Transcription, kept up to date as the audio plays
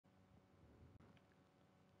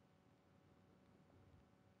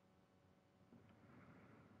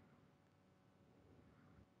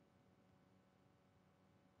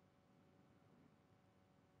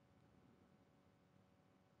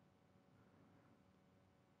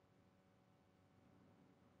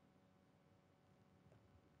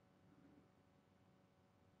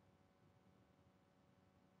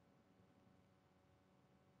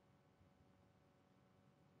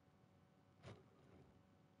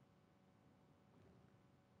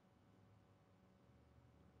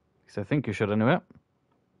I think you should anyway.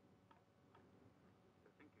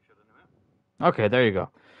 Okay, there you go.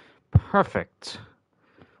 Perfect.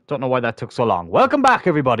 Don't know why that took so long. Welcome back,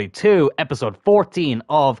 everybody, to episode 14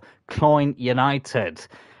 of Cloyne United.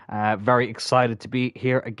 Very excited to be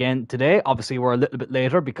here again today. Obviously, we're a little bit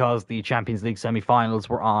later because the Champions League semi-finals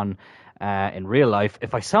were on in real life.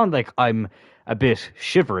 If I sound like I'm a bit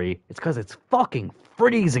shivery, it's because it's fucking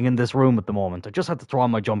freezing in this room at the moment. I just had to throw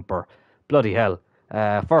on my jumper. Bloody hell.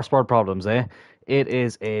 First world problems, eh? It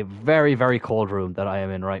is a very, very cold room that I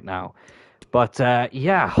am in right now. But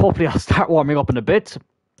yeah, hopefully I'll start warming up in a bit.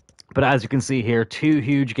 But as you can see here, two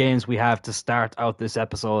huge games we have to start out this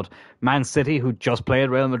episode. Man City, who just played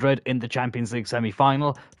Real Madrid in the Champions League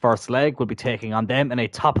semi-final, first leg, will be taking on them in a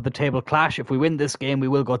top-of-the-table clash. If we win this game, we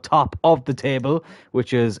will go top of the table,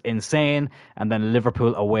 which is insane. And then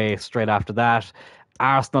Liverpool away straight after that.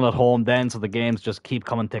 Arsenal at home then, so the games just keep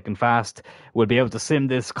coming thick and fast. We'll be able to sim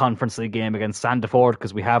this Conference League game against Sandefjord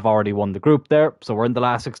because we have already won the group there. So we're in the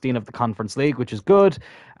last 16 of the Conference League, which is good.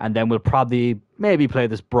 And then we'll probably maybe play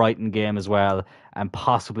this Brighton game as well and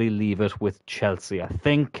possibly leave it with Chelsea. I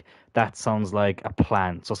think that sounds like a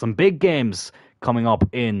plan. So some big games coming up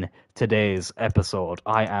in today's episode.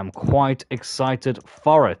 I am quite excited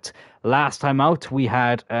for it. Last time out, we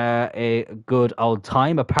had a good old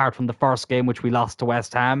time, apart from the first game, which we lost to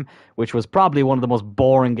West Ham, which was probably one of the most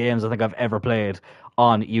boring games I think I've ever played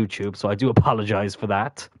on YouTube, so I do apologise for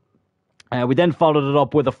that. We then followed it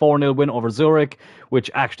up with a 4-0 win over Zurich, which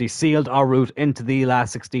actually sealed our route into the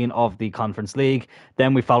last 16 of the Conference League.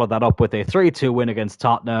 Then we followed that up with a 3-2 win against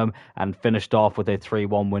Tottenham and finished off with a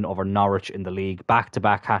 3-1 win over Norwich in the league.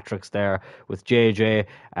 Back-to-back hat-tricks there with JJ.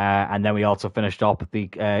 And then we also finished up the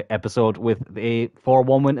episode with a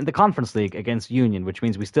 4-1 win in the Conference League against Union, which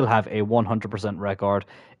means we still have a 100% record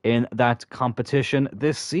in that competition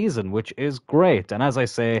this season, which is great. And as I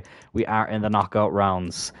say, we are in the knockout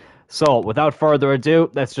rounds. So, without further ado,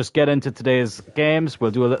 let's just get into today's games.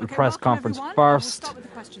 We'll do a little press conference first.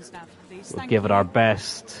 We'll give it our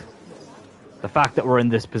best. The fact that we're in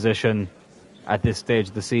this position at this stage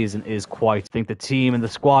of the season is quite... I think the team and the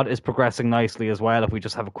squad is progressing nicely as well. If we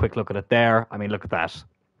just have a quick look at it there. I mean, look at that.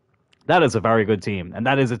 That is a very good team. And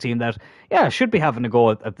that is a team that, yeah, should be having a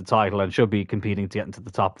go at the title and should be competing to get into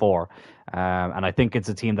the top four. And I think it's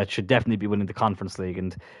a team that should definitely be winning the Conference League.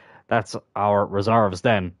 And that's our reserves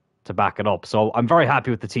then to back it up. So I'm very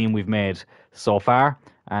happy with the team we've made so far.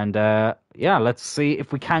 And yeah, let's see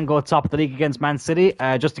if we can go top of the league against Man City.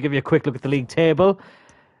 Just to give you a quick look at the league table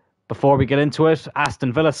before we get into it,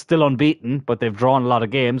 Aston Villa still unbeaten, but they've drawn a lot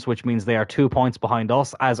of games, which means they are 2 points behind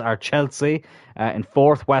us, as are Chelsea in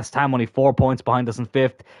fourth. West Ham only 4 points behind us in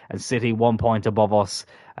fifth, and City 1 point above us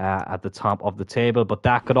at the top of the table. But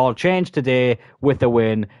that could all change today with a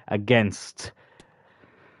win against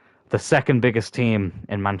the second biggest team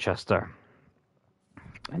in Manchester.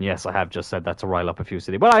 And yes, I have just said that to rile up a few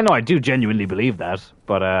City. Well, I know I do genuinely believe that,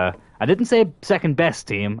 but I didn't say second best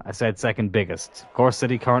team. I said second biggest. Of course,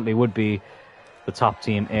 City currently would be the top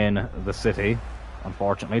team in the city,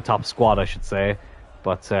 unfortunately. Top squad, I should say.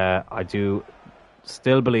 But I do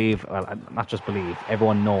still believe, well, not just believe,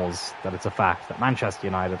 everyone knows that it's a fact that Manchester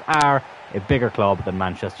United are a bigger club than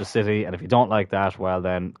Manchester City. And if you don't like that, well,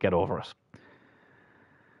 then get over it.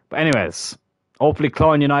 But anyways, hopefully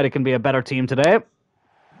Cloyne United can be a better team today.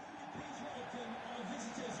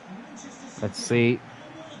 Let's see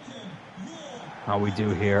how we do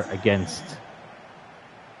here against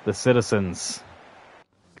the Citizens.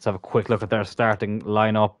 Let's have a quick look at their starting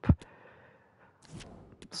lineup.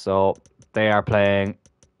 So they are playing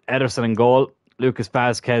Ederson in goal, Lucas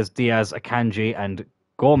Vazquez, Diaz, Akanji, and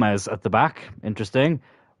Gomez at the back. Interesting.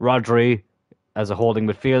 Rodri as a holding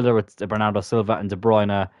midfielder with Bernardo Silva and De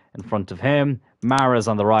Bruyne in front of him. Mahrez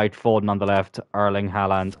on the right, Foden on the left, Erling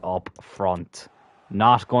Haaland up front.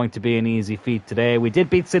 Not going to be an easy feat today. We did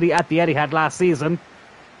beat City at the Etihad last season,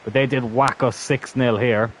 but they did whack us 6-0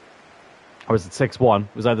 here. Or was it 6-1?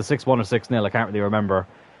 It was either 6-1 or 6-0, I can't really remember.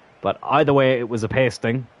 But either way, it was a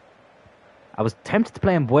pasting. I was tempted to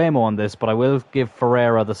play Mbuemo on this, but I will give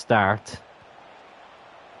Ferreira the start.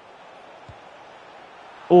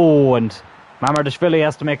 Oh, and Mamardashvili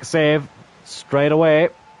has to make a save straight away.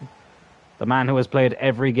 The man who has played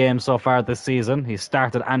every game so far this season. He's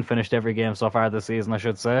started and finished every game so far this season, I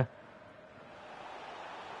should say.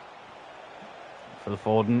 Phil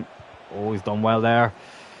Foden. Oh, he's done well there.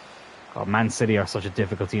 God, Man City are such a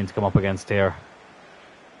difficult team to come up against here.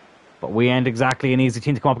 But we ain't exactly an easy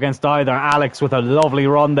team to come up against either. Alex with a lovely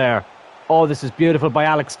run there. Oh, this is beautiful by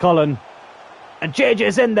Alex Cullen. And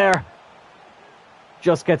JJ's in there.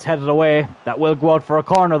 Just gets headed away. That will go out for a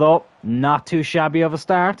corner, though. Not too shabby of a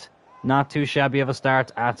start. Not too shabby of a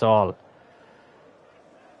start at all.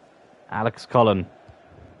 Alex Cullen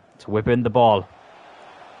to whip in the ball.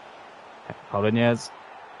 Paulinho's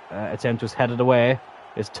attempt was headed away.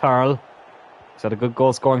 Is Turl. He's had a good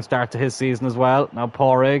goal-scoring start to his season as well. Now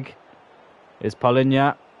Porrig. Is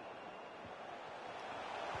Paulinho.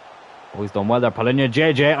 Oh, he's done well there. Paulinho.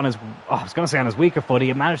 JJ on his... Oh, I was going to say on his weaker foot.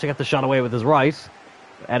 He managed to get the shot away with his right.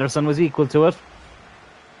 Ederson was equal to it.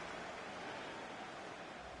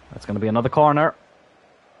 That's going to be another corner.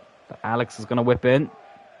 Alex is going to whip in.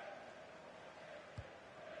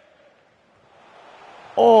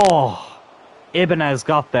 Oh! Ibanez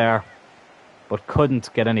got there, but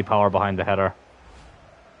couldn't get any power behind the header.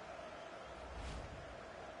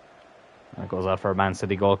 That goes out for a Man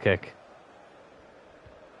City goal kick.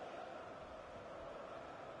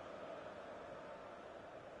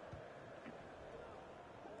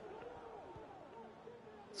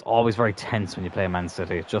 It's always very tense when you play Man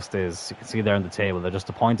City. It just is. You can see there on the table. They're just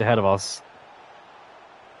a point ahead of us.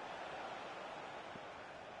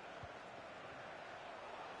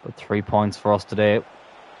 But 3 points for us today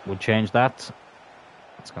would change that.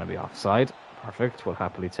 It's going to be offside. Perfect. We'll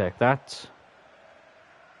happily take that.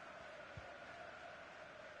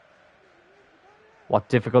 What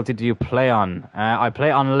difficulty do you play on? I play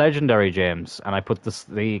on Legendary, James, and I put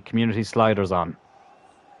the community sliders on.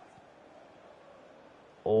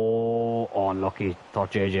 Oh, unlucky.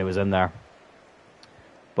 Thought JJ was in there.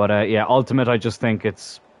 But yeah, Ultimate, I just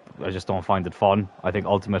don't find it fun. I think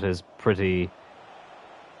Ultimate is pretty...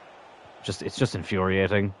 It's just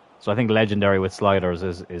infuriating. So I think Legendary with sliders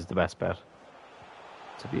is the best bet,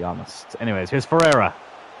 to be honest. Anyways, here's Ferreira.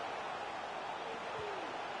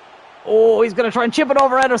 Oh, he's going to try and chip it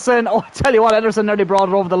over Ederson. Oh, I tell you what, Ederson nearly brought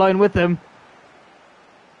it over the line with him.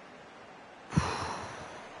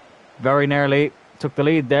 Very nearly. Took the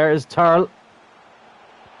lead there is Turl.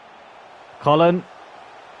 Cullen.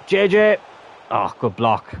 JJ. Oh, good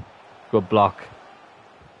block. Good block.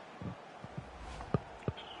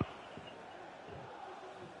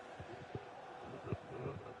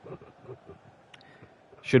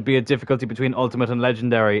 Should be a difficulty between Ultimate and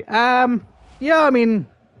Legendary. Yeah, I mean...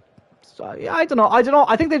 I don't know.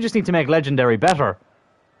 I think they just need to make Legendary better.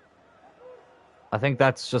 I think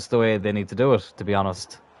that's just the way they need to do it, to be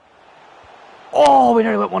honest. Oh, we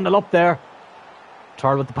nearly went 1-0 up there.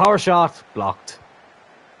 Turl with the power shot. Blocked.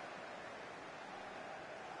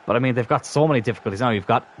 But I mean, they've got so many difficulties now. You've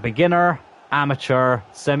got beginner, amateur,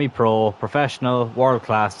 semi-pro, professional,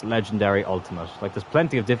 world-class, legendary, ultimate. Like, there's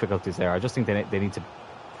plenty of difficulties there. I just think they need to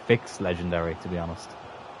fix legendary, to be honest.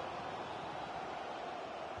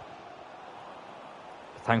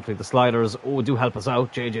 Thankfully, the sliders do help us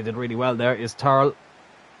out. JJ did really well there. Is Turl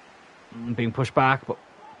being pushed back, but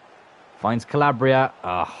finds Calabria.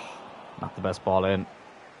 Not the best ball in.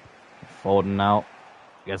 Foden now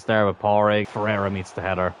gets there with Porrig. Ferreira meets the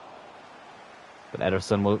header, but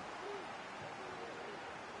Ederson will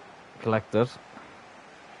collect it.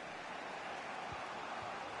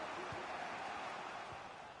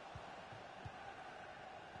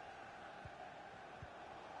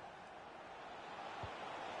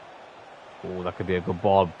 Oh, that could be a good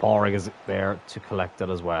ball. Porrig is there to collect it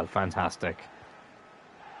as well. Fantastic.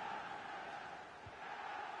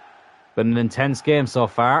 Been an intense game so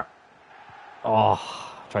far. Oh,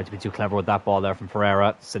 tried to be too clever with that ball there from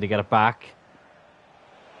Ferreira. City get it back.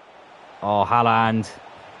 Oh, Haaland.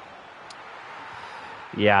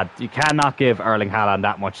 Yeah, you cannot give Erling Haaland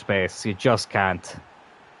that much space. You just can't.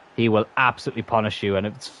 He will absolutely punish you. And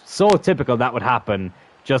it's so typical that would happen.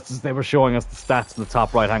 Just as they were showing us the stats in the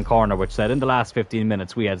top right-hand corner, which said in the last 15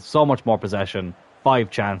 minutes we had so much more possession,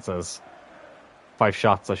 5 chances, 5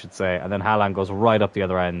 shots, I should say, and then Haaland goes right up the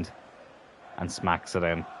other end and smacks it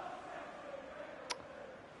in.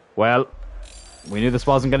 Well, we knew this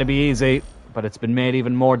wasn't going to be easy, but it's been made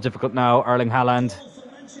even more difficult now. Erling Haaland,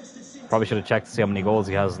 probably should have checked to see how many goals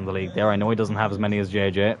he has in the league there. I know he doesn't have as many as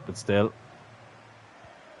JJ, but still.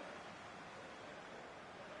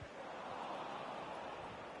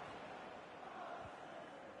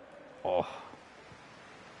 Oh.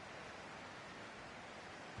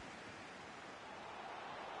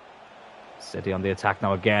 City on the attack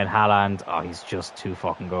now again. Haaland. Oh, he's just too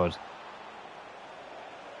fucking good.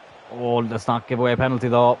 Oh, let's not give away a penalty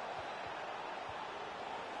though.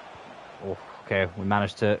 Oh, okay, we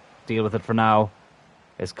managed to deal with it for now.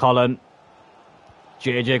 It's Cloyne.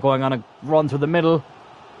 JJ going on a run through the middle.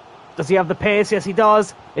 Does he have the pace? Yes, he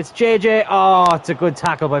does. It's JJ. Oh, it's a good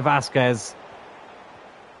tackle by Vasquez,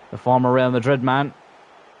 the former Real Madrid man.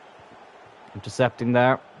 Intercepting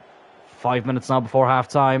there. 5 minutes now before half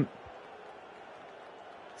time.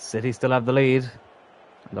 City still have the lead.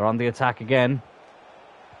 They're on the attack again.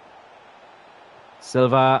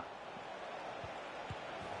 Silva.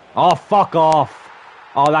 Oh, fuck off.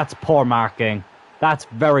 Oh, that's poor marking. That's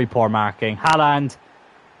very poor marking. Haaland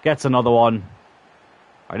gets another one.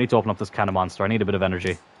 I need to open up this can of Monster. I need a bit of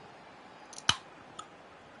energy.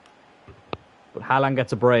 But Haaland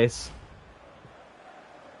gets a brace.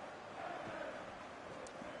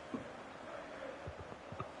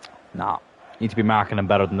 Nah, need to be marking him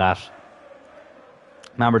better than that.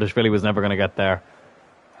 Mamardashvili was never going to get there.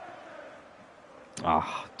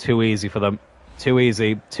 Oh, too easy for them. Too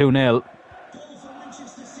easy. 2-0.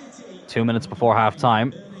 2 minutes before half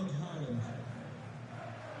time.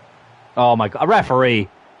 Oh my God. A referee.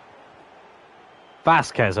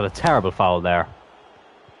 Vasquez had a terrible foul there.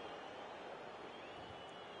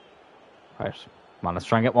 Right. Come on, let's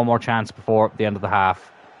try and get one more chance before the end of the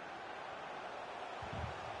half.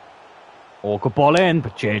 Oh, good ball in,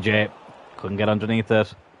 but JJ couldn't get underneath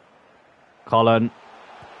it. Cloyne,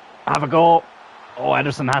 have a go. Oh,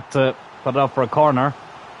 Ederson had to put it up for a corner.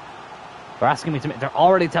 They're asking me to. They're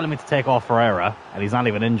already telling me to take off Ferreira, and he's not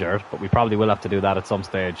even injured. But we probably will have to do that at some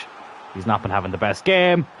stage. He's not been having the best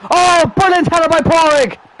game. Oh, brilliant header by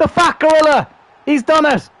Porrig, the fat gorilla. He's done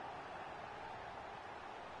it.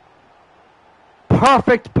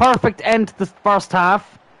 Perfect end to the first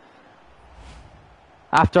half.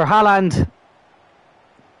 After Haaland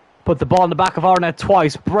put the ball in the back of our net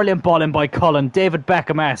twice. Brilliant ball in by Cloyne. David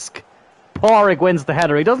Beckham-esque. Porrig wins the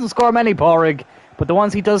header. He doesn't score many, Porrig, but the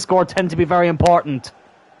ones he does score tend to be very important.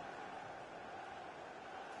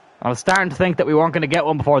 I was starting to think that we weren't going to get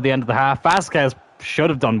one before the end of the half. Vasquez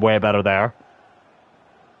should have done way better there.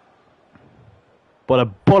 But a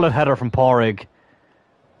bullet header from Porrig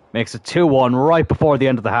makes it 2-1 right before the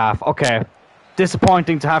end of the half. Okay,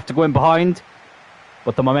 disappointing to have to go in behind,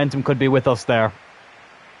 but the momentum could be with us there.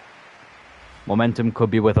 Momentum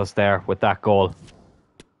could be with us there with that goal.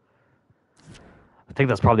 I think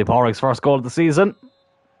that's probably Porrig's first goal of the season.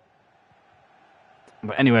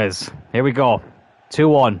 But anyways, here we go.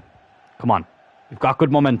 2-1. Come on. We've got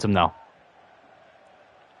good momentum now.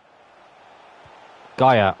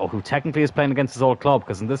 Gaia, who technically is playing against his old club,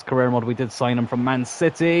 because in this career mode we did sign him from Man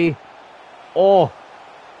City. Oh,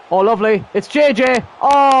 lovely. It's JJ.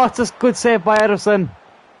 Oh, it's a good save by Ederson.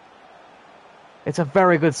 It's a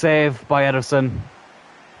very good save by Ederson.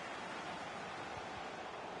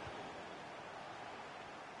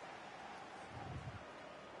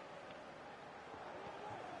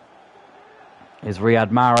 Is Riyad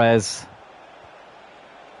Mahrez.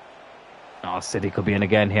 Oh, City could be in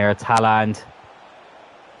again here. It's Haaland.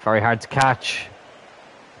 Very hard to catch.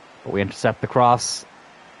 But we intercept the cross.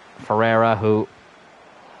 Ferreira, who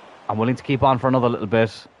I'm willing to keep on for another little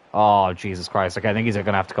bit. Oh, Jesus Christ. Okay, I think he's going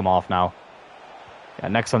to have to come off now. Yeah,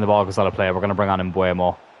 next time the ball goes out of play, we're going to bring on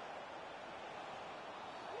Mbeumo.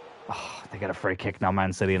 Oh, they get a free kick now,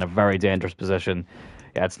 Man City in a very dangerous position.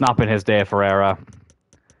 Yeah, it's not been his day, Ferreira.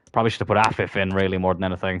 Probably should have put Afif in, really, more than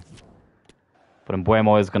anything. But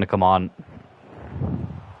Mbeumo is going to come on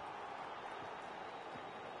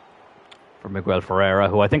for Miguel Ferreira,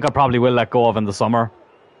 who I think I probably will let go of in the summer.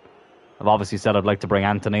 I've obviously said I'd like to bring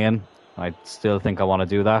Anthony in. I still think I want to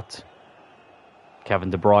do that. Kevin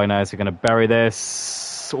De Bruyne, is he going to bury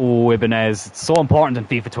this? Oh, Ibanez. It's so important in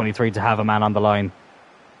FIFA 23 to have a man on the line.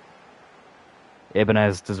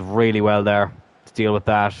 Ibanez does really well there to deal with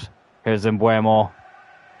that. Here's Mbeumo.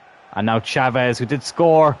 And now Chavez, who did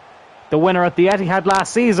score the winner at the Etihad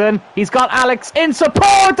last season. He's got Alex in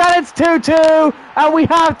support, and it's 2-2. And we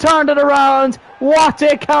have turned it around. What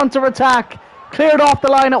a counter-attack. Cleared off the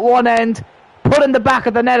line at one end, put in the back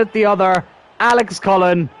of the net at the other. Alex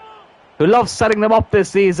Cloyne, who loves setting them up this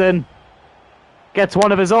season, gets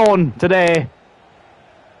one of his own today.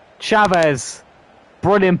 Chavez,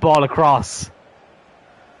 brilliant ball across.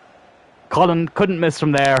 Cloyne couldn't miss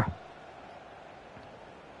from there.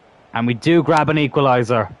 And we do grab an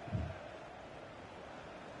equaliser.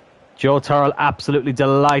 Joe Turrell absolutely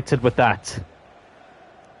delighted with that.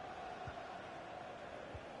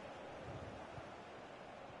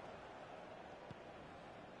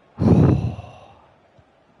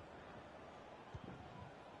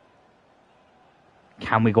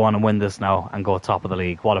 Can we go on and win this now and go top of the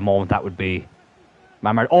league? What a moment that would be.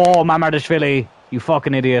 Mamardashvili, you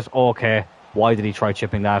fucking idiot. Okay, why did he try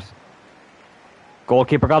chipping that?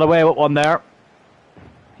 Goalkeeper got away with one there.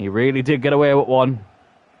 He really did get away with one.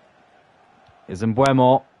 Is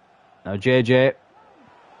Mbeumo. Now JJ.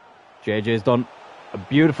 JJ's done a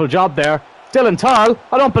beautiful job there. Dylan Turrell,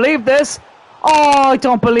 I don't believe this. Oh, I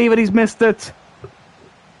don't believe it. He's missed it.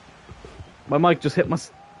 My mic just hit my...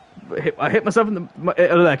 I hit myself in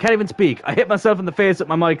the... I can't even speak. I hit myself in the face with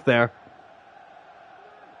my mic there.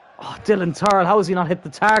 Oh, Dylan Turl, how has he not hit the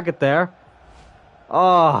target there?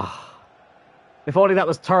 Oh, if only that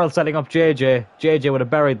was Turl setting up JJ. JJ would have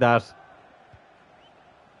buried that.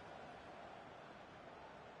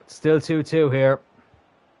 Still 2-2 here.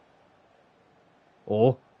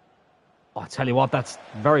 Oh, I tell you what, that's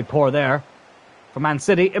very poor there for Man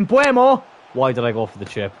City. Mbuemo! Why did I go for the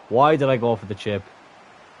chip? Why did I go for the chip?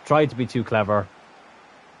 Tried to be too clever.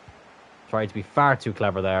 Tried to be far too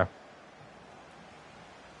clever there.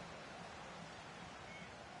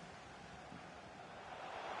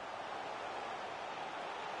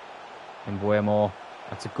 Mbuemo.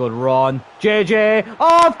 That's a good run. JJ!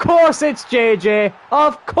 Oh, of course it's JJ!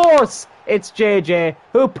 Of course it's JJ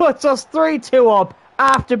who puts us 3-2 up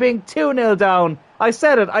after being 2-0 down. I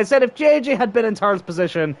said it. I said if JJ had been in Turl's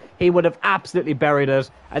position, he would have absolutely buried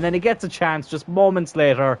it. And then he gets a chance just moments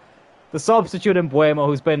later. The substitute Mbuemo,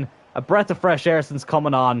 who's been a breath of fresh air since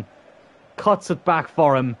coming on, cuts it back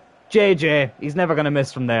for him. JJ, he's never going to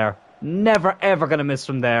miss from there. Never, ever going to miss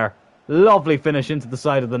from there. Lovely finish into the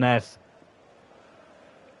side of the net.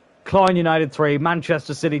 Cloyne United 3,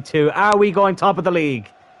 Manchester City 2. Are we going top of the league?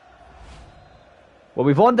 Well,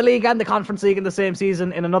 we've won the league and the Conference League in the same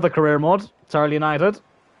season in another career mode. Turl United.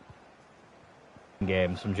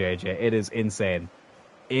 Games from JJ. It is insane.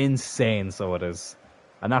 Insane, so it is.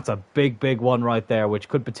 And that's a big, big one right there, which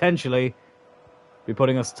could potentially be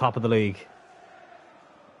putting us top of the league.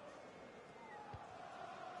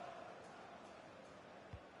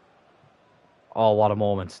 Oh, what a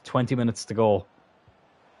moment. 20 minutes to go.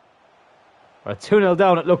 We're 2-0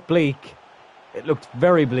 down. It looked bleak. It looked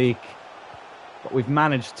very bleak. But we've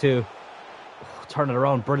managed to turn it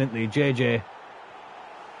around brilliantly. JJ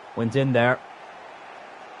went in there.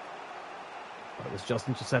 But it was just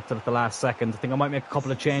intercepted at the last second. I think I might make a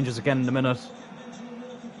couple of changes again in a minute. So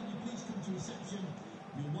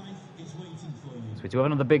we do have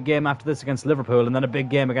another big game after this against Liverpool and then a big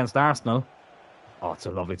game against Arsenal. Oh, it's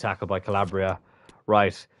a lovely tackle by Calabria.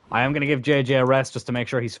 Right. I am going to give JJ a rest just to make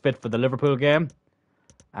sure he's fit for the Liverpool game.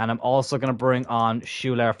 And I'm also going to bring on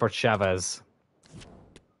Schuler for Chavez.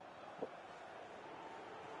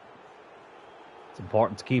 It's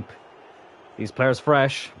important to keep these players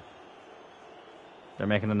fresh. They're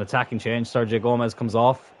making an attacking change. Sergio Gomez comes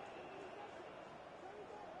off.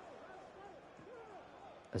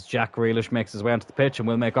 As Jack Grealish makes his way onto the pitch, and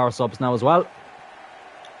we'll make our subs now as well.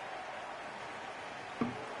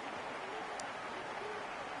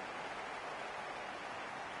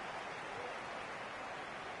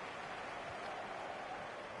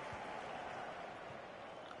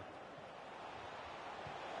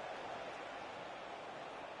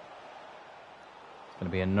 Going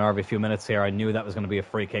to be a nervy few minutes here. I knew that was going to be a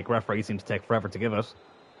free kick. Referee seemed to take forever to give it.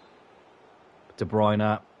 De Bruyne.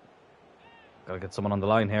 Got to get someone on the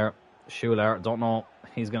line here. Schuler. Don't know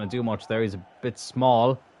he's going to do much there. He's a bit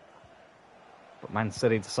small. But Man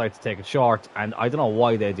City decide to take it short. And I don't know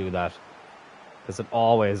why they do that. Because it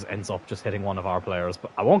always ends up just hitting one of our players. But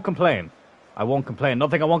I won't complain. I won't complain.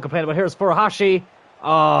 Nothing I won't complain about. Here's Furuhashi.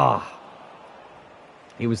 Ah.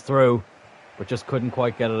 He was through. But just couldn't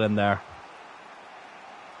quite get it in there.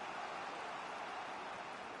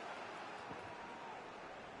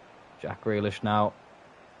 Jack Grealish now.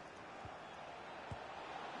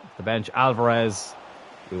 Off the bench, Alvarez.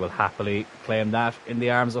 We will happily claim that in the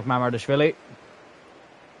arms of Mamardashvili.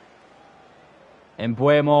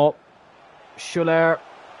 Mbuemo. Schuler.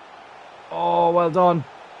 Oh, well done.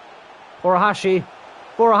 Furuhashi.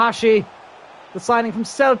 Furuhashi. The signing from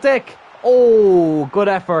Celtic. Oh, good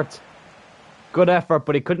effort. Good effort,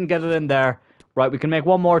 but he couldn't get it in there. Right, we can make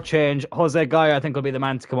one more change. Jose Gaya, I think, will be the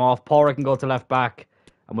man to come off. Porra can go to left back.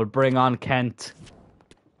 And we'll bring on Kent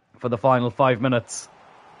for the final 5 minutes.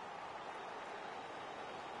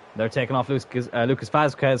 They're taking off Lucas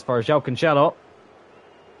Vazquez for João Cancelo,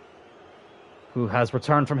 who has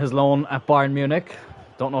returned from his loan at Bayern Munich.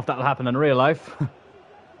 Don't know if that'll happen in real life.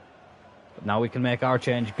 But now we can make our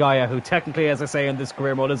change. Gaia, who technically, as I say, in this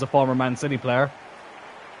career mode is a former Man City player.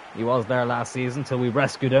 He was there last season till we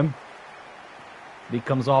rescued him. He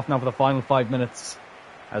comes off now for the final 5 minutes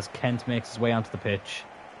as Kent makes his way onto the pitch.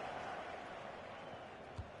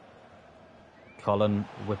 Cullen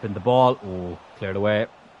whipping the ball. Ooh, cleared away.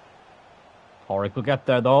 Horrick will get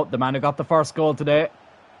there though. The man who got the first goal today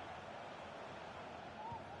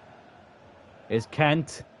is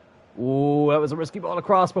Kent. Ooh, that was a risky ball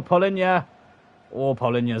across, but Paulinho. Oh,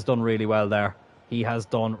 Paulinho has done really well there. He has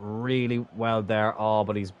done really well there. Oh,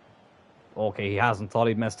 but he's... Okay, he hasn't. Thought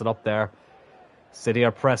he'd messed it up there. City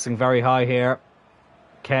are pressing very high here.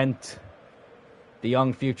 Kent. The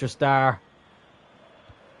young future star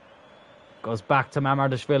goes back to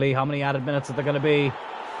Mamardashvili. How many added minutes are there going to be?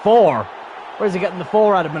 4. Where's he getting the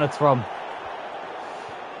 4 added minutes from?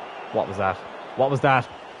 What was that? What was that?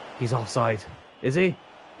 He's offside. Is he?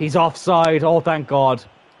 He's offside. Oh, thank God.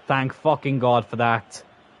 Thank fucking God for that.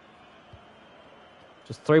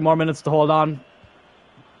 Just 3 more minutes to hold on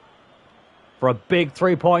for a big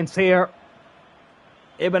 3 points here.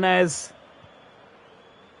 Ibanez.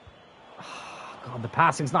 Oh, God, the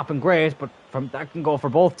passing's not been great, but that can go for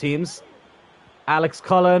both teams. Alex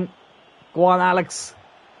Cullen. Go on, Alex.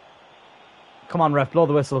 Come on, ref. Blow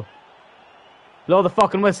the whistle. Blow the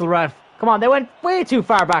fucking whistle, ref. Come on, they went way too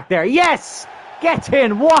far back there. Yes! Get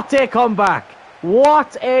in. What a comeback.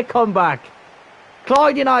 What a comeback.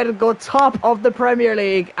 Cloyne United go top of the Premier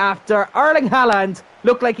League after Erling Haaland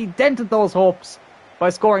looked like he dented those hopes by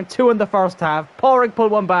scoring 2 in the first half. Porrig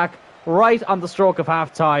pulled one back right on the stroke of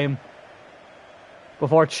half-time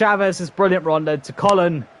before Chavez's brilliant run led to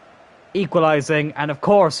Cullen equalising. And of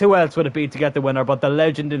course, who else would it be to get the winner but the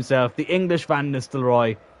legend himself, the English Van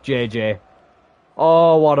Nistelrooy, JJ.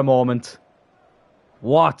 Oh, what a moment.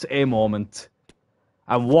 What a moment.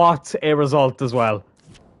 And what a result as well.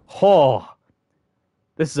 Oh,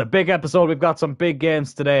 this is a big episode. We've got some big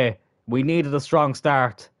games today. We needed a strong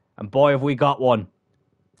start, and boy, have we got one.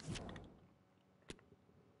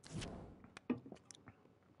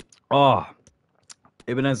 Oh,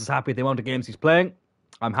 Ibanez is happy with the amount of games he's playing.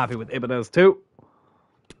 I'm happy with Ibanez too.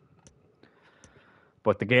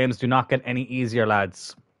 But the games do not get any easier,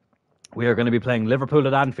 lads. We are going to be playing Liverpool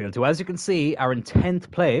at Anfield, who, as you can see, are in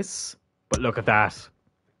 10th place. But look at that.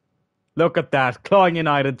 Look at that. Cloyne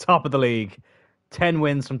United, top of the league. 10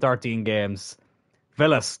 wins from 13 games.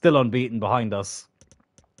 Villa still unbeaten behind us,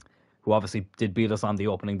 who obviously did beat us on the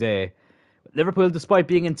opening day. But Liverpool, despite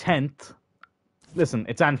being in 10th, listen,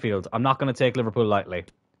 it's Anfield. I'm not going to take Liverpool lightly. I'm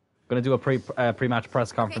going to do a pre-match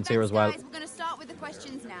press conference here as well. Guys, we're going to start with the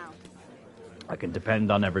questions now. I can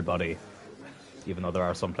depend on everybody, even though there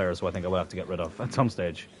are some players who I think I will have to get rid of at some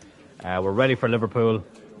stage. We're ready for Liverpool.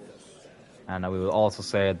 And we will also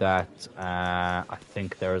say that I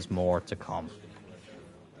think there is more to come.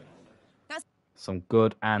 Some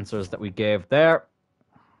good answers that we gave there.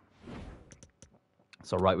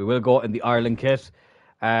 So, right, we will go in the Ireland kit.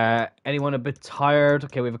 Anyone a bit tired?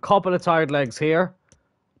 Okay, we have a couple of tired legs here.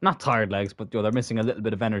 Not tired legs, but they're missing a little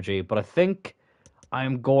bit of energy. But I think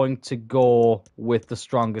I'm going to go with the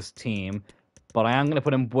strongest team. But I am going to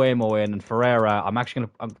put Mbuemo in and Ferreira. I'm actually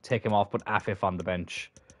going to take him off, put Afif on the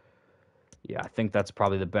bench. Yeah, I think that's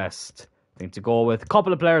probably the best thing to go with. A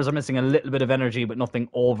couple of players are missing a little bit of energy, but nothing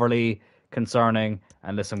overly concerning.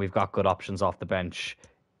 And listen, we've got good options off the bench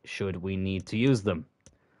should we need to use them.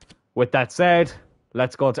 With that said,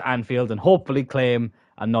 let's go to Anfield and hopefully claim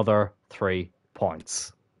another 3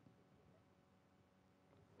 points.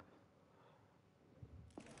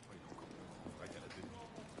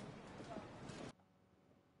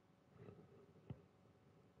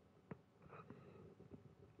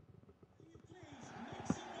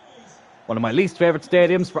 One of my least favourite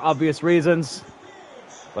stadiums for obvious reasons.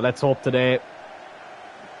 But let's hope today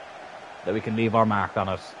that we can leave our mark on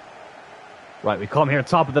it. Right, we come here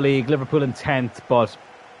top of the league, Liverpool in 10th, but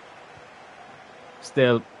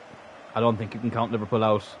still, I don't think you can count Liverpool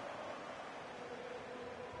out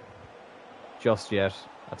just yet.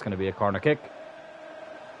 That's going to be a corner kick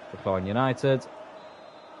for Cloyne United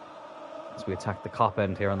as we attack the cop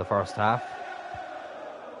end here in the first half.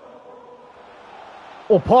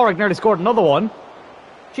 Oh, Porrig nearly scored another one.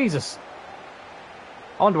 Jesus.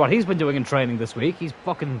 I wonder what he's been doing in training this week. He's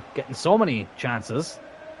fucking getting so many chances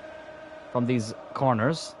from these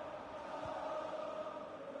corners.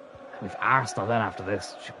 We've Arsenal then after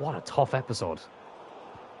this. What a tough episode.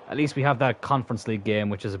 At least we have that Conference League game,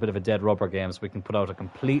 which is a bit of a dead rubber game, so we can put out a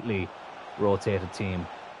completely rotated team.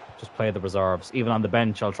 Just play the reserves. Even on the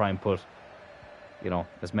bench, I'll try and put,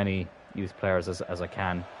 as many youth players as I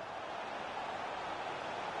can.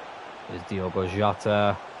 Is Diogo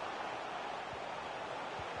Jota.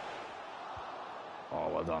 Oh,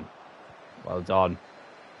 well done. Well done.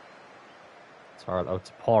 Turl out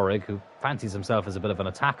to Porrig, who fancies himself as a bit of an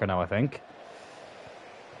attacker now, I think.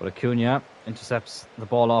 But Acuna intercepts the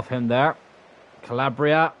ball off him there.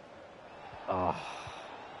 Calabria. Oh,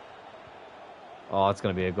 it's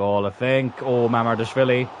going to be a goal, I think. Oh,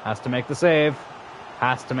 Mamardashvili has to make the save.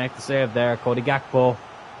 Has to make the save there. Cody Gakpo.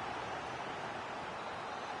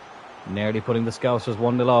 Nearly putting the Scousers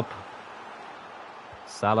 1-0 up.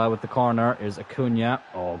 Salah with the corner is Acuna.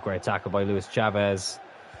 Oh, great tackle by Luis Chavez.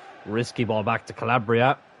 Risky ball back to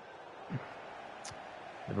Calabria.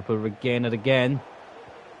 Liverpool regain it again.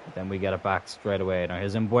 Then we get it back straight away. Now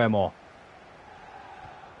here's Mbuemo.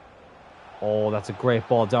 Oh, that's a great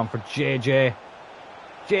ball down for JJ.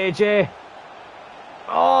 JJ.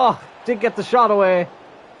 Oh, did get the shot away.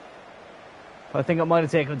 I think it might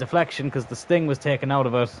have taken a deflection because the sting was taken out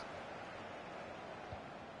of it.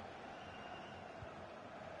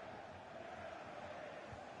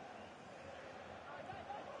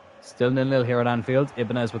 Still 0-0 here at Anfield.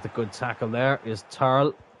 Ibanez with a good tackle there. Is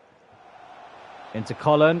Turl. Into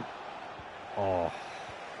Cloyne. Oh.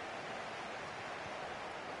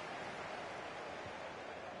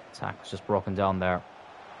 Attack was just broken down there.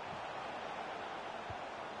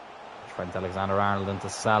 Trent Alexander-Arnold into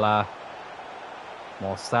Salah.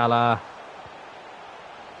 More Salah.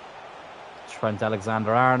 Trent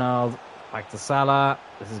Alexander-Arnold. Back to Salah.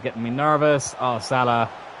 This is getting me nervous. Oh, Salah.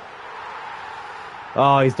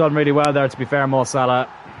 Oh, he's done really well there, to be fair, Mo Salah.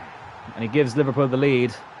 And he gives Liverpool the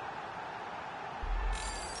lead.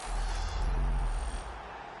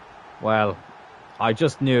 Well, I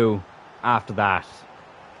just knew after that,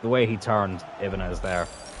 the way he turned Ibanez there,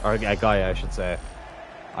 or Gaia, I should say,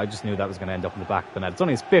 I just knew that was going to end up in the back of the net. It's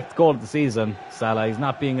only his 5th goal of the season, Salah. He's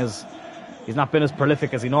not been as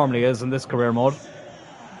prolific as he normally is in this career mode,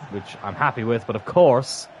 which I'm happy with. But of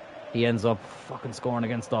course, he ends up fucking scoring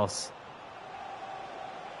against us.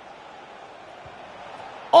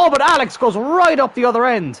 Oh, but Alex goes right up the other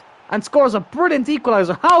end and scores a brilliant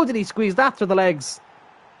equaliser. How did he squeeze that through the legs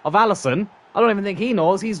of Alisson? I don't even think he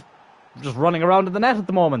knows. He's just running around in the net at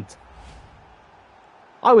the moment.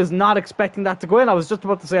 I was not expecting that to go in. I was just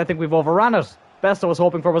about to say I think we've overran it. Best I was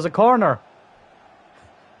hoping for was a corner.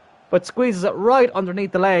 But squeezes it right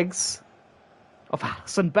underneath the legs of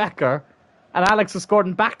Alisson Becker. And Alex has scored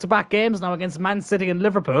in back-to-back games now against Man City and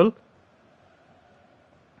Liverpool.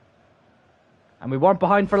 And we weren't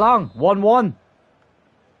behind for long. 1-1.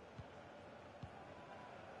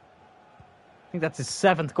 I think that's his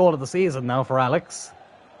 7th goal of the season now for Alex.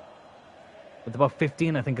 With about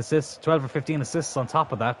 15, I think, assists. 12 or 15 assists on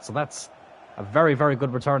top of that. So that's a very, very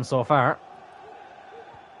good return so far.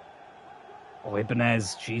 Oh,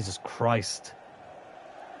 Ibanez. Jesus Christ.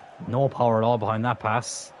 No power at all behind that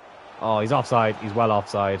pass. Oh, he's offside. He's well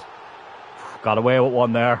offside. Got away with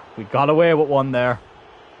one there. We got away with one there.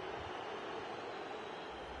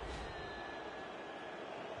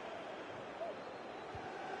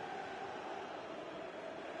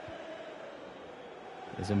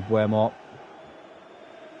 Is Mbuemo.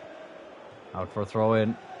 Out for a throw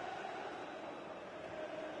in.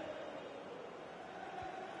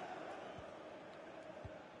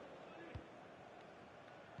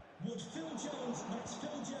 Would Phil Jones, that's Phil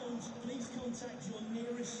Jones, please contact your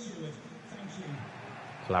nearest steward. Thank you.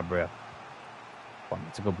 Calabria.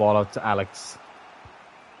 It's a good ball out to Alex.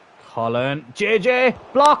 Cloyne. JJ.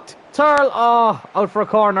 Blocked. Turl. Oh, out for a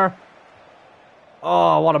corner.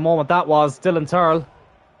 Oh, what a moment that was. Dylan Turl.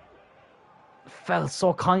 Fell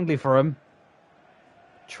so kindly for him.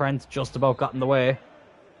 Trent just about got in the way.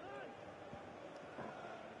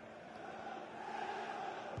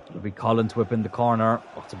 It'll be Collins whipping the corner.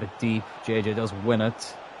 Oh, it's a bit deep. JJ does win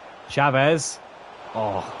it. Chavez.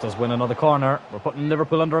 Oh, does win another corner. We're putting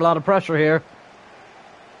Liverpool under a lot of pressure here.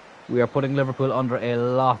 We are putting Liverpool under a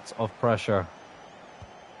lot of pressure.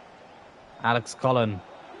 Alex Cloyne.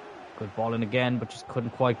 Good ball in again, but just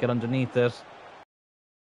couldn't quite get underneath it.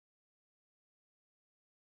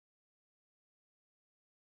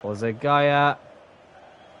 Jose Gaia.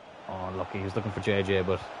 Oh, lucky. He was looking for JJ,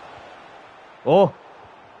 but... Oh!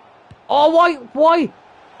 Oh, why? Why?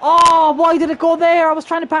 Oh, why did it go there? I was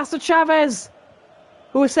trying to pass to Chavez,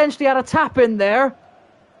 who essentially had a tap in there.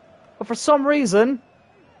 But for some reason,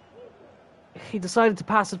 he decided to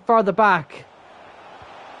pass it further back.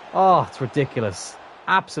 Oh, it's ridiculous.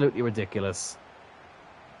 Absolutely ridiculous.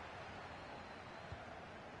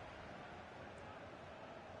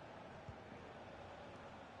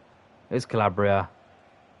 Here's Calabria.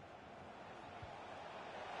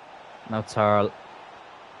 Now Turl.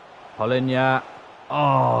 Paulinho.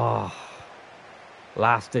 Oh.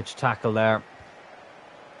 Last ditch tackle there.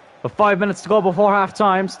 But 5 minutes to go before half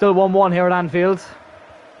time. Still 1-1 here at Anfield.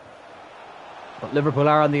 But Liverpool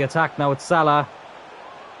are on the attack now with Salah.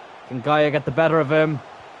 Can Gaia get the better of him?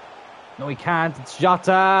 No, he can't. It's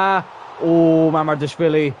Jota. Oh,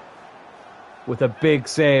 Mamardashvili with a big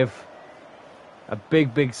save. A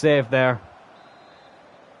big, big save there.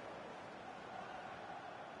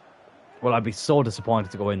 Well, I'd be so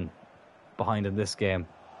disappointed to go in behind in this game.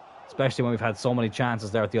 Especially when we've had so many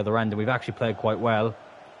chances there at the other end and we've actually played quite well.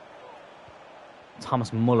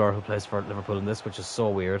 Thomas Muller, who plays for Liverpool in this, which is so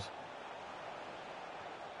weird.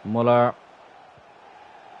 Muller.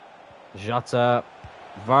 Jota.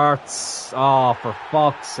 Verts. Oh, for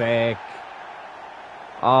fuck's sake.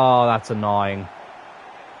 Oh, that's annoying.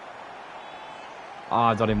 Oh,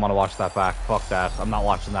 I don't even want to watch that back. Fuck that. I'm not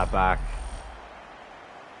watching that back.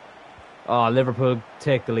 Oh, Liverpool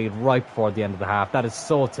take the lead right before the end of the half. That is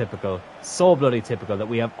so typical. So bloody typical that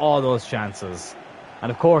we have all those chances.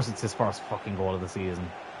 And of course it's his first fucking goal of the season.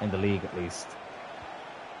 In the league at least.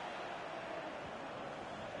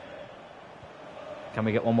 Can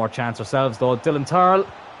we get one more chance ourselves though? Dylan Turl.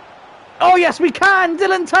 Oh yes we can!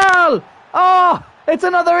 Dylan Turl! Oh! It's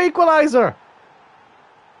another equaliser!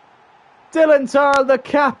 Dylan Turl, the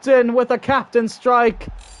captain, with a captain strike.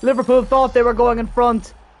 Liverpool thought they were going in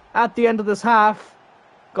front at the end of this half.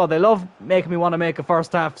 God, they love making me want to make a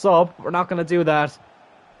first half sub. We're not going to do that.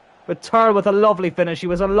 But Turl with a lovely finish. He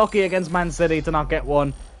was unlucky against Man City to not get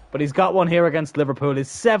one. But he's got one here against Liverpool. His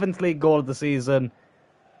 7th league goal of the season.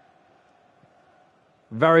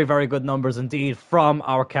 Very, very good numbers indeed from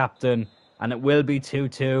our captain. And it will be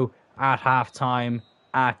 2-2 at half time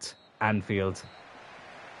at Anfield.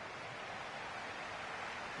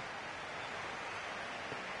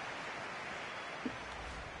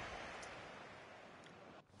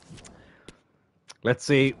 Let's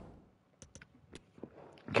see.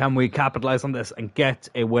 Can we capitalize on this and get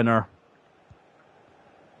a winner?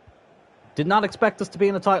 Did not expect us to be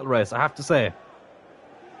in a title race, I have to say.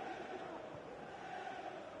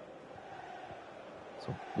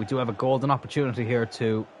 So we do have a golden opportunity here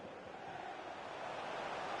to...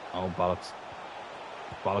 Oh, bollocks.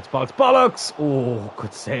 Bollocks, bollocks, bollocks! Oh,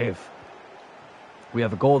 good save. We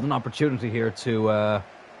have a golden opportunity here to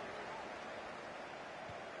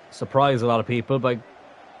surprise a lot of people by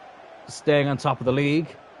staying on top of the league.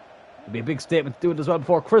 It'd be a big statement to do it as well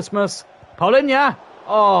before Christmas. Paulinho!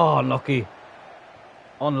 Oh, unlucky.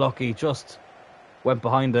 Unlucky. Just went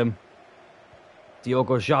behind him.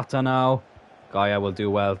 Diogo Jota now. Gaia will do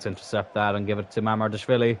well to intercept that and give it to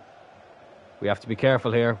Mamardashvili. We have to be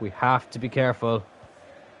careful here. We have to be careful.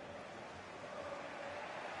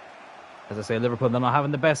 As I say, Liverpool, they're not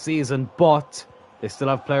having the best season, but they still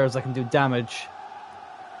have players that can do damage.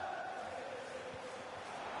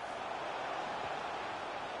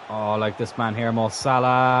 Oh, like this man here, Mo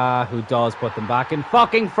Salah, who does put them back in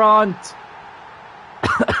fucking front.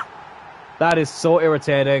 That is so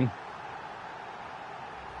irritating.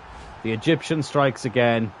 The Egyptian strikes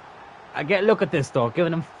again. Look at this though,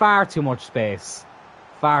 giving him far too much space.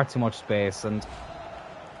 Far too much space, and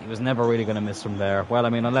he was never really going to miss from there. Well, I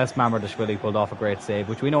mean, unless Mamardashvili pulled off a great save,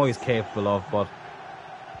 which we know he's capable of, but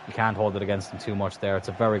you can't hold it against him too much there. It's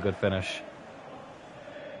a very good finish.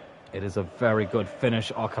 It is a very good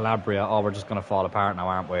finish. Oh, Calabria. Oh, we're just going to fall apart now,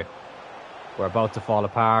 aren't we? We're about to fall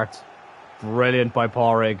apart. Brilliant by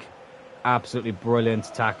Porrig. Absolutely brilliant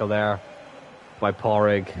tackle there by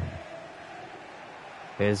Porrig.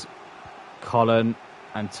 Here's Cullen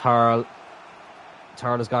and Turl.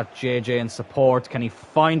 Turl has got JJ in support. Can he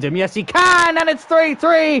find him? Yes, he can! And it's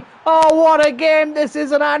 3-3! Oh, what a game this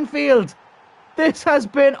is at Anfield! This has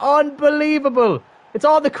been unbelievable! It's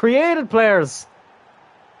all the created players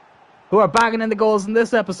who are banging in the goals in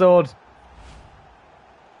this episode.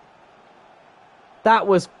 That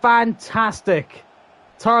was fantastic.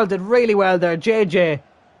 Turl did really well there. JJ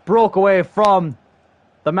broke away from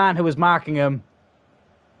the man who was marking him.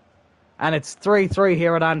 And it's 3-3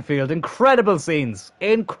 here at Anfield. Incredible scenes.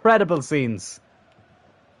 Incredible scenes.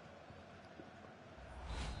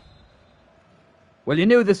 Well, you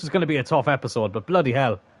knew this was going to be a tough episode, but bloody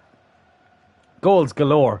hell. Goals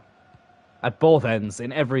galore at both ends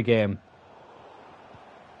in every game.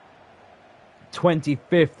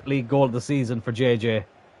 25th league goal of the season for JJ.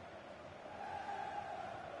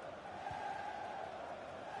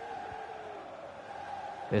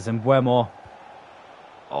 There's Mbuemo.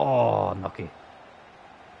 Oh, unlucky.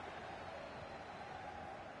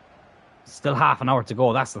 Still half an hour to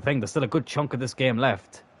go. That's the thing. There's still a good chunk of this game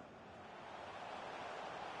left.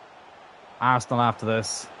 Arsenal after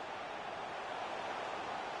this.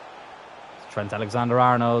 Trent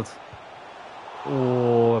Alexander-Arnold.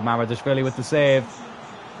 Oh, Mamardashvili with the save.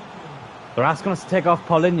 They're asking us to take off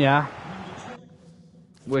Paulinho,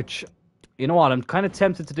 which, you know what, I'm kind of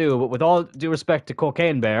tempted to do, but with all due respect to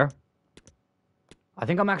Cocaine Bear, I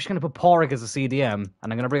think I'm actually going to put Porrig as a CDM, and I'm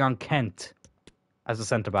going to bring on Kent as a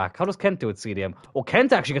centre-back. How does Kent do at CDM? Oh,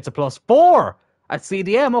 Kent actually gets a +4 at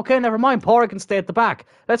CDM. Okay, never mind. Porrig can stay at the back.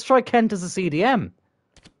 Let's try Kent as a CDM.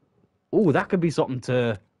 Oh, that could be something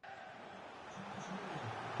to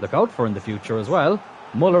look out for in the future as well.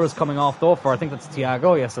 Muller is coming off though for, I think that's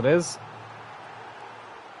Thiago. Yes, it is.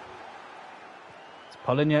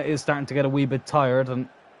 Paulinho is starting to get a wee bit tired, and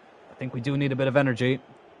I think we do need a bit of energy.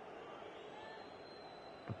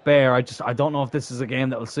 Bear. I don't know if this is a game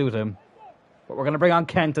that will suit him. But we're going to bring on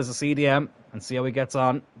Kent as a CDM and see how he gets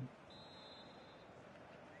on.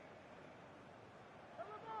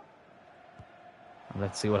 And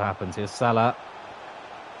let's see what happens. Here's Salah.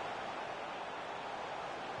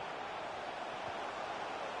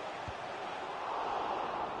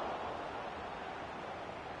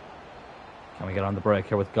 Can we get on the break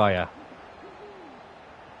here with Gaia?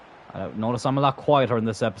 I notice I'm a lot quieter in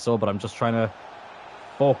this episode, but I'm just trying to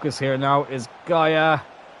focus here now. Is Gaia...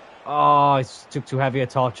 Oh, he took too heavy a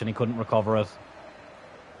touch and he couldn't recover it.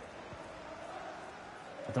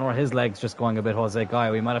 I don't know where his leg's just going a bit, Jose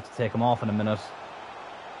Gaia. We might have to take him off in a minute.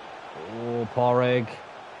 Oh, Porrig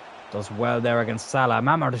does well there against Salah.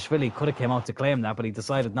 Mamardashvili could have came out to claim that, but he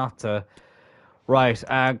decided not to. Right,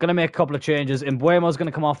 going to make a couple of changes. Mbuemo's going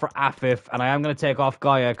to come off for Afif, and I am going to take off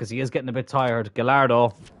Gaia because he is getting a bit tired. Gallardo,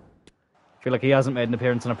 I feel like he hasn't made an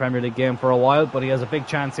appearance in a Premier League game for a while, but he has a big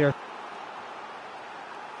chance here.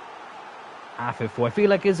 Afif, who I feel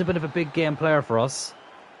like is a bit of a big game player for us.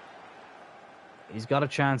 He's got a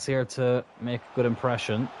chance here to make a good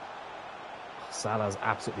impression. Salah's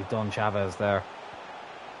absolutely done Chavez there.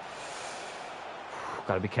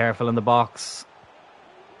 Got to be careful in the box.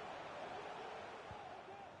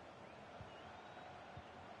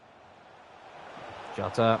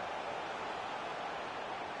 Jota.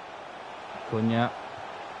 Cunha.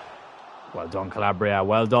 Well done, Calabria.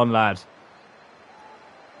 Well done, lad.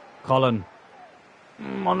 Colin.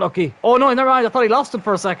 Unlucky. Oh, no, never mind. I thought he lost it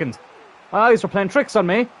for a second. My eyes were playing tricks on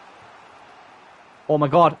me. Oh, my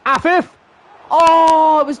God. Afif!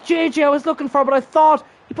 Oh, it was JJ I was looking for, but I thought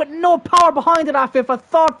he put no power behind it, Afif. I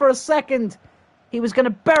thought for a second he was going to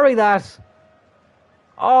bury that.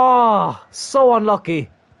 Oh, so unlucky.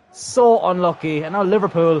 So unlucky. And now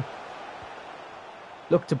Liverpool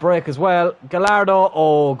look to break as well. Gallardo.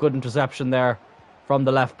 Oh, good interception there from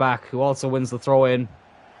the left back, who also wins the throw in.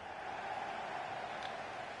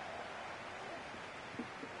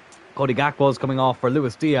 Cody Gakpo is coming off for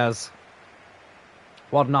Luis Diaz.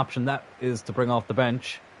 What an option that is to bring off the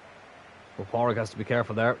bench. But Porrig has to be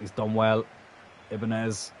careful there. He's done well.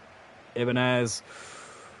 Ibanez. What's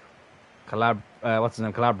his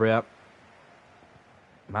name? Calabria.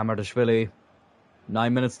 Mamardashvili.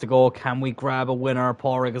 9 minutes to go. Can we grab a winner?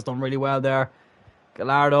 Porrig has done really well there.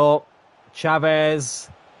 Gallardo. Chavez.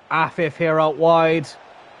 Afif here out wide.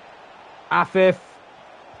 Afif.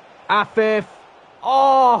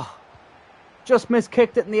 Oh! Just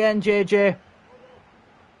miskicked it in the end, JJ.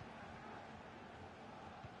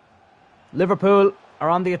 Liverpool are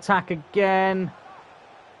on the attack again.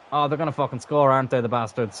 Oh, they're going to fucking score, aren't they, the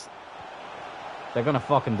bastards? They're going to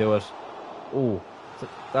fucking do it. Ooh. Is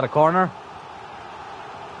that a corner?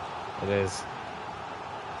 It is.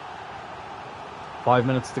 5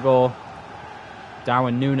 minutes to go.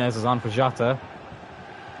 Darwin Núñez is on for Jota.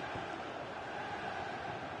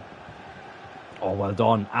 Oh, well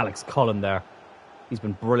done. Alex Cullen there. He's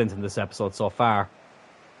been brilliant in this episode so far.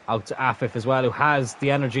 Out to Afif as well, who has the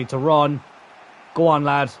energy to run. Go on,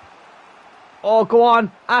 lad. Oh, go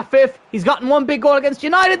on. Afif. He's gotten one big goal against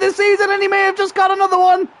United this season, and he may have just got another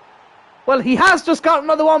one. Well, he has just got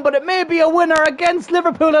another one, but it may be a winner against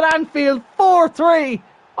Liverpool at Anfield. 4-3.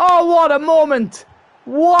 Oh, what a moment.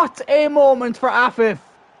 What a moment for Afif.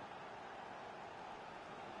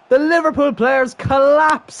 The Liverpool players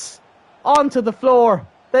collapse onto the floor.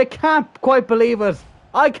 They can't quite believe it.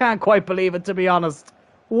 I can't quite believe it, to be honest.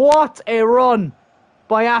 What a run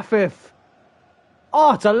by Afif.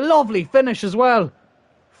 Oh, it's a lovely finish as well.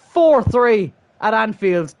 4-3 at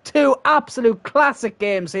Anfield. Two absolute classic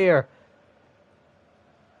games here.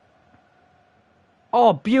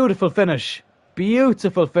 Oh, beautiful finish.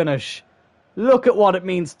 Beautiful finish. Look at what it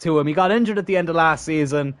means to him. He got injured at the end of last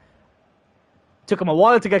season. Took him a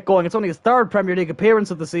while to get going. It's only his third Premier League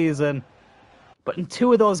appearance of the season. But in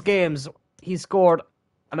two of those games, he scored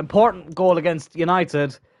an important goal against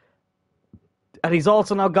United. And he's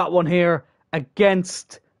also now got one here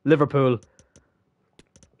against Liverpool,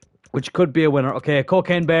 which could be a winner. Okay,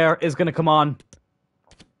 Cocaine Bear is going to come on.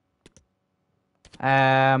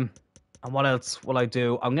 And what else will I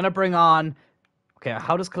do? I'm going to bring on... Okay,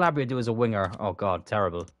 how does Calabria do as a winger? Oh, God,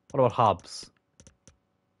 terrible. What about Hobbs?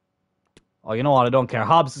 Oh, you know what? I don't care.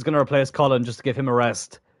 Hobbs is going to replace Cullen just to give him a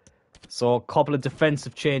rest. So a couple of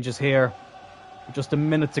defensive changes here. Just a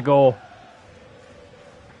minute to go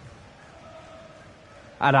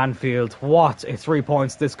at Anfield. What a 3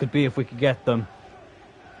 points this could be if we could get them.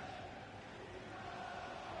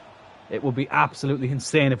 It would be absolutely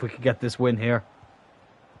insane if we could get this win here.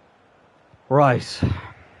 Right.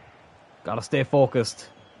 Gotta stay focused.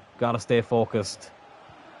 Gotta stay focused.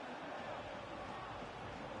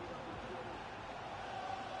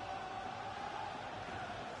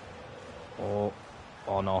 Oh,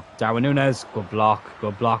 oh no. Darwin Núñez, good block.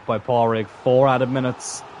 Good block by Pádraig. 4 added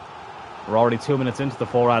minutes. We're already 2 minutes into the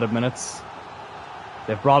 4 added minutes.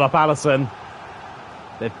 They've brought up Alisson.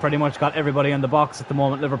 They've pretty much got everybody in the box at the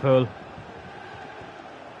moment, Liverpool.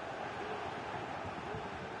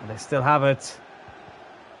 And they still have it.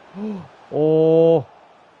 Oh,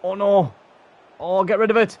 oh no. Oh, get rid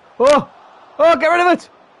of it. Oh, get rid of it.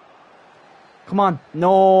 Come on.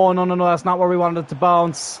 No, that's not where we wanted it to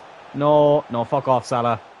bounce. No, fuck off,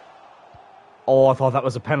 Salah. Oh, I thought that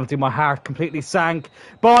was a penalty. My heart completely sank.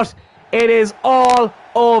 But it is all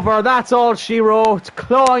over. That's all she wrote.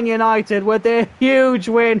 Cloyne United with a huge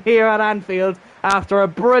win here at Anfield after a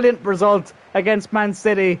brilliant result against Man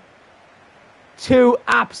City. 2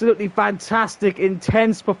 absolutely fantastic,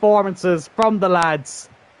 intense performances from the lads.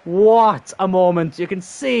 What a moment. You can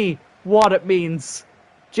see what it means.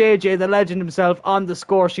 JJ, the legend himself, on the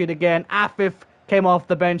score sheet again. Afif came off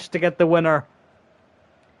the bench to get the winner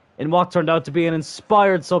in what turned out to be an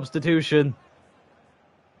inspired substitution.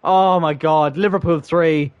 Oh my God. Liverpool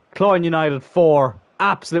 3, Cloyne United 4.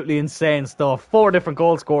 Absolutely insane stuff. 4 different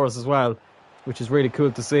goal scorers as well, which is really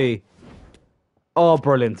cool to see. Oh,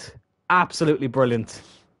 brilliant. Absolutely brilliant.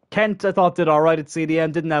 Kent, I thought, did alright at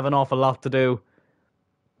CDM. Didn't have an awful lot to do.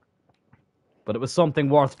 But it was something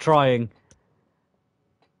worth trying.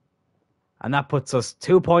 And that puts us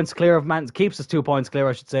 2 points clear of keeps us 2 points clear,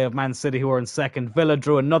 I should say, of Man City, who are in second. Villa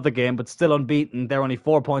drew another game, but still unbeaten. They're only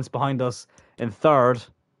 4 points behind us in third.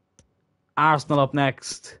 Arsenal up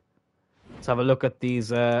next. Let's have a look at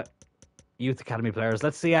these youth academy players.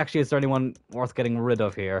 Let's see, actually, is there anyone worth getting rid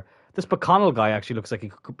of here? This McConnell guy actually looks like he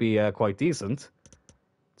could be quite decent.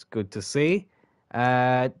 It's good to see.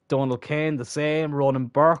 Donald Kane, the same. Ronan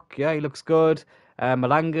Burke, yeah, he looks good.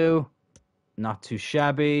 Malangu, not too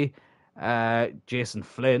shabby. Jason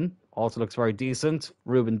Flynn also looks very decent.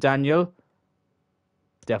 Ruben Daniel,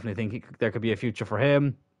 definitely think there could be a future for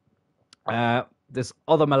him. This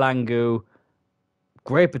other Malangu,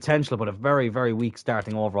 great potential, but a very, very weak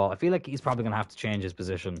starting overall. I feel like he's probably going to have to change his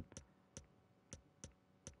position.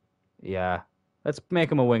 Yeah, let's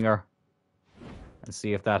make him a winger and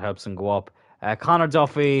see if that helps him go up. Connor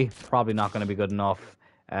Duffy, probably not going to be good enough.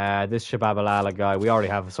 This Shabab Alala guy, we already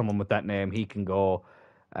have someone with that name. He can go.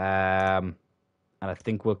 And I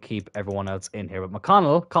think we'll keep everyone else in here. But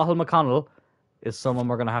Cahill McConnell, is someone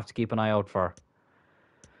we're going to have to keep an eye out for.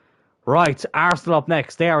 Right, Arsenal up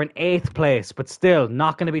next. They are in 8th place, but still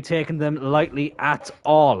not going to be taking them lightly at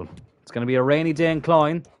all. It's going to be a rainy day in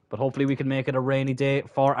Cloyne, but hopefully we can make it a rainy day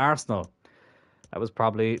for Arsenal. That was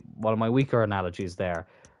probably one of my weaker analogies there.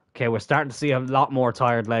 Okay, we're starting to see a lot more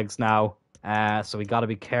tired legs now, so we got to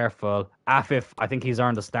be careful. Afif, I think he's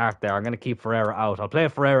earned a start there. I'm going to keep Ferreira out. I'll play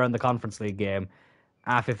Ferreira in the Conference League game.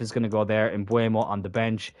 Afif is going to go there, and Mbuemo on the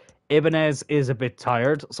bench. Ibanez is a bit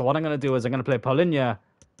tired, so what I'm going to do is I'm going to play Paulinho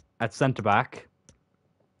at centre-back.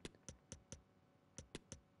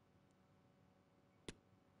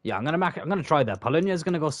 Yeah, I'm going to try that. Paulinho is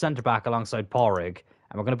going to go centre-back alongside Pádraig,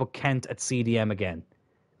 and we're going to put Kent at CDM again.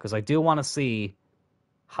 Because I do want to see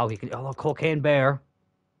how he can... Oh, Cocaine Bear.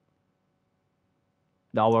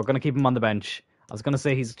 No, we're going to keep him on the bench. I was going to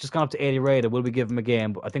say he's just gone up to 80 rated. Will we give him a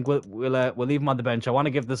game? But I think we'll leave him on the bench. I want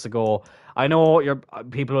to give this a go. I know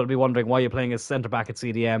people will be wondering why you're playing a centre-back at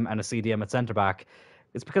CDM and a CDM at centre-back.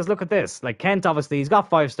 It's because, look at this. Like, Kent, obviously, he's got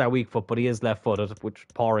 5-star weak foot, but he is left-footed, which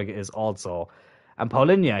Pádraig is also. And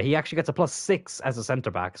Paulinho, he actually gets a +6 as a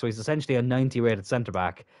centre-back, so he's essentially a 90-rated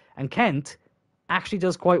centre-back. And Kent actually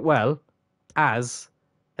does quite well as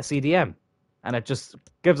a CDM. And it just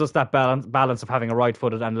gives us that balance of having a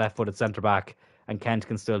right-footed and left-footed centre-back, and Kent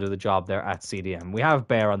can still do the job there at CDM. We have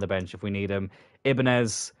Bear on the bench if we need him.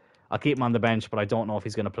 Ibanez, I'll keep him on the bench, but I don't know if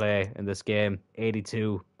he's going to play in this game.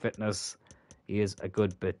 82 fitness. He is a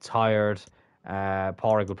good bit tired.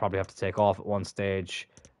 Pádraig will probably have to take off at one stage.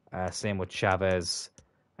 Same with Chavez.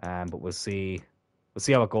 But we'll see. We'll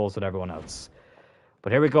see how it goes with everyone else.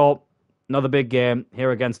 But here we go. Another big game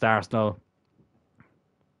here against Arsenal.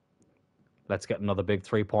 Let's get another big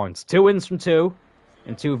 3 points. 2 wins from 2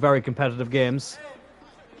 in 2 very competitive games.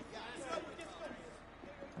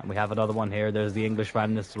 And we have another one here. There's the English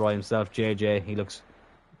Van Nistelrooy himself, JJ. He looks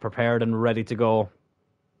prepared and ready to go.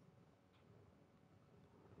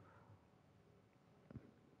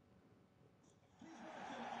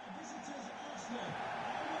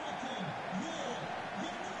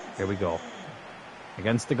 Here we go.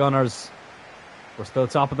 Against the Gunners. We're still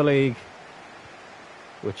top of the league,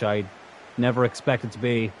 which I never expected to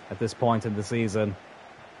be at this point in the season.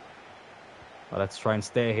 But let's try and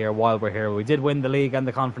stay here while we're here. We did win the league and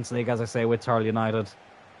the Conference League, as I say, with Turl United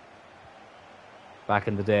back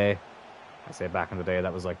in the day. I say back in the day,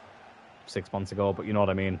 that was like 6 months ago, but you know what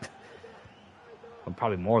I mean. Well,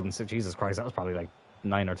 probably more than 6. Jesus Christ, that was probably like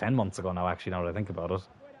 9 or 10 months ago now, actually, now that I think about it.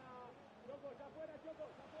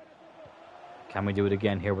 Can we do it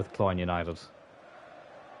again here with Cloyne United?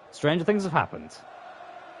 Stranger things have happened.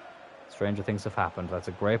 Stranger things have happened. That's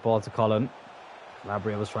a great ball to Cullen.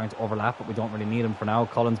 Calabria was trying to overlap, but we don't really need him for now.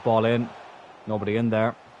 Cullen's ball in. Nobody in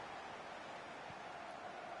there.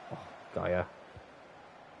 Oh, Gaia.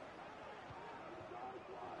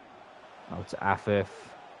 Now to Afif.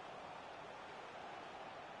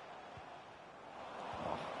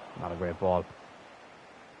 Oh, not a great ball.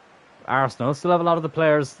 Arsenal still have a lot of the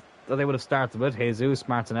players that they would have started with. Jesus,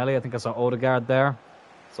 Martinelli. I think I saw Odegaard there.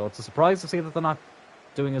 So it's a surprise to see that they're not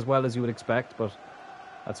doing as well as you would expect, but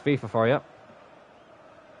that's FIFA for you.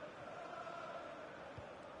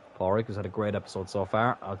 Porrick, who's had a great episode so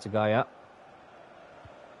far. Out to Gaia.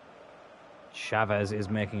 Chavez is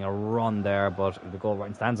making a run there, but the goal right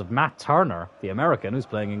in stands of Matt Turner, the American, who's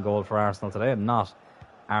playing in goal for Arsenal today, and not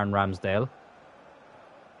Aaron Ramsdale.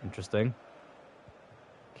 Interesting.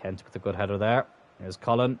 Kent with a good header there. Here's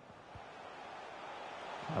Cullen.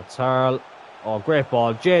 Now Turl. Oh, great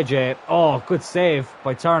ball. JJ. Oh, good save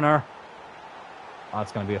by Turner. Oh,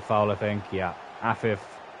 it's going to be a foul, I think. Yeah. Afif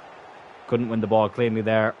couldn't win the ball cleanly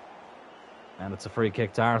there. And it's a free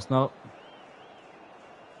kick to Arsenal.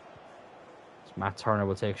 So Matt Turner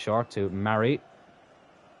will take short to Mari.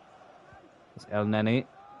 It's El Neni.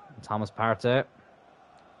 Thomas Partey.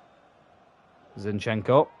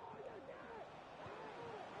 Zinchenko.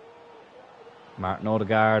 Martin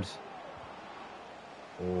Odegaard.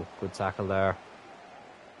 Oh, good tackle there.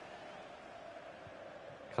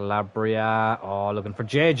 Calabria. Oh, looking for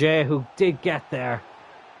JJ, who did get there.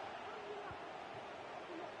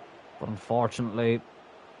 But unfortunately, it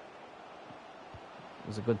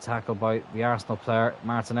was a good tackle by the Arsenal player.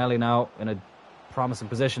 Martinelli now in a promising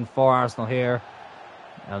position for Arsenal here.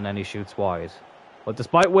 El Neni shoots wide. But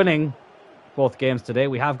despite winning both games today,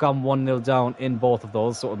 we have gone 1-0 down in both of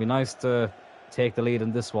those. So it would be nice to take the lead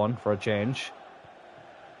in this one for a change.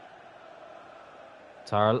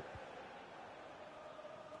 Tarl.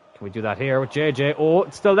 Can we do that here with JJ? Oh,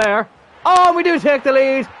 it's still there. Oh, we do take the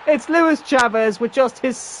lead. It's Luis Chavez with just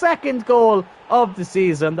his second goal of the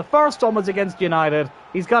season. The first one was against United.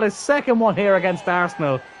 He's got his second one here against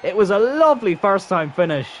Arsenal. It was a lovely first-time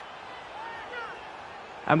finish.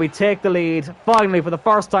 And we take the lead. Finally, for the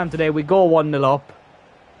first time today, we go 1-0 up.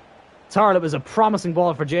 Tarl, it was a promising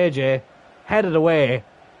ball for JJ. Headed away.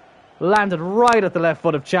 Landed right at the left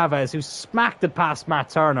foot of Chavez, who smacked it past Matt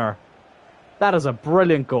Turner. That is a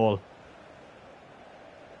brilliant goal.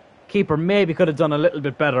 Keeper maybe could have done a little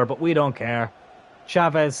bit better, but we don't care.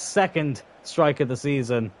 Chavez, second strike of the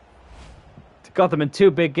season. Got them in 2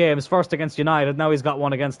 big games. First against United, now he's got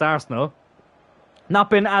one against Arsenal. Not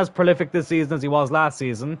been as prolific this season as he was last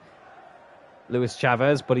season, Luis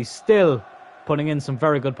Chavez, but he's still putting in some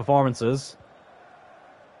very good performances.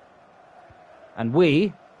 And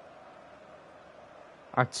we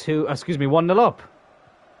are 1-0 up.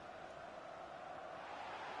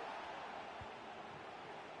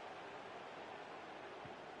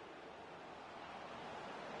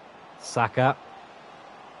 Saka,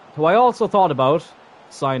 who I also thought about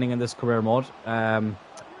signing in this career mode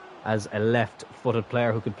as a left-footed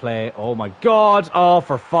player who could play. Oh my God! Oh,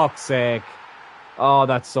 for fuck's sake! Oh,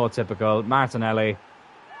 that's so typical. Martinelli.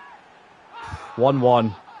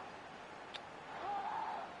 1-1.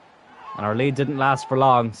 And our lead didn't last for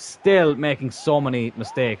long. Still making so many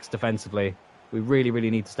mistakes defensively. We really, really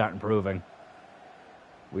need to start improving.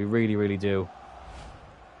 We really, really do.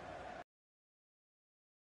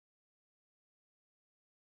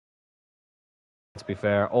 To be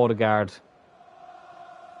fair, Odegaard.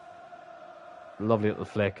 Lovely little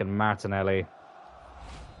flick, and Martinelli.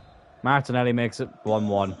 Martinelli makes it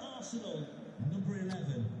 1-1. Arsenal, number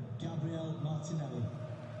 11, Gabriel Martinelli.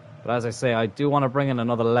 But as I say, I do want to bring in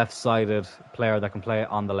another left-sided player that can play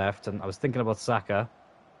on the left. And I was thinking about Saka,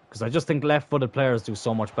 because I just think left-footed players do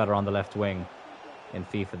so much better on the left wing in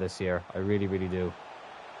FIFA this year. I really, really do.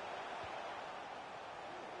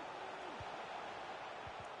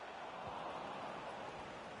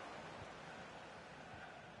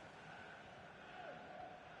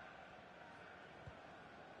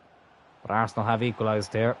 But Arsenal have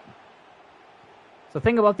equalised here. So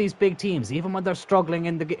think about these big teams. Even when they're struggling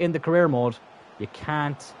in the career mode, you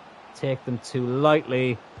can't take them too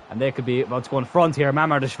lightly. And they could be about to go in front here.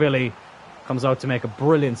 Mamardashvili comes out to make a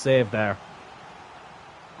brilliant save there.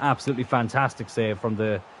 Absolutely fantastic save from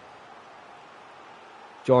the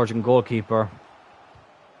Georgian goalkeeper.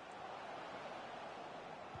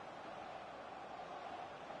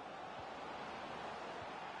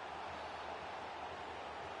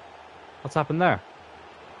 What's happened there?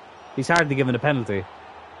 He's hardly given a penalty.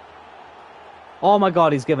 Oh my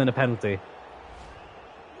God, he's given a penalty.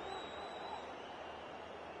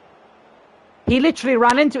 He literally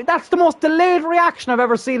ran into it. That's the most delayed reaction I've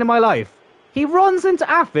ever seen in my life. He runs into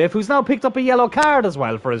Afif, who's now picked up a yellow card as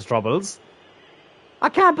well for his troubles. I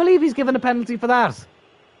can't believe he's given a penalty for that.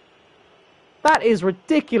 That is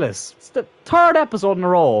ridiculous. It's the third episode in a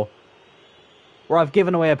row where I've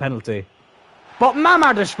given away a penalty. But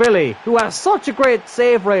Mamardashvili, who has such a great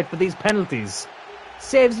save rate for these penalties,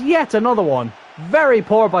 saves yet another one. Very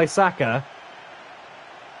poor by Saka,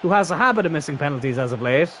 who has a habit of missing penalties as of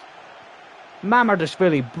late.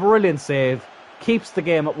 Mamardashvili, brilliant save, keeps the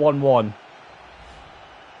game at 1-1.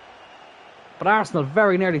 But Arsenal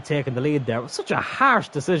very nearly taking the lead there. It was such a harsh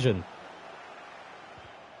decision.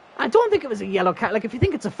 I don't think it was a yellow card. Like, if you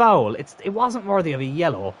think it's a foul, it wasn't worthy of a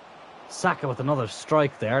yellow. Saka with another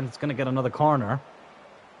strike there, and it's going to get another corner.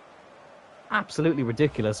 Absolutely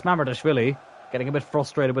ridiculous. Mamardashvili getting a bit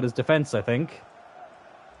frustrated with his defence, I think.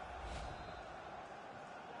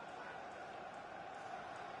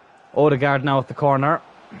 Odegaard now at the corner.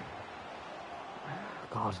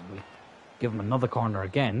 God, we'll give him another corner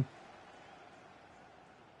again.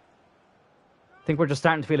 I think we're just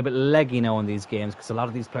starting to feel a bit leggy now in these games because a lot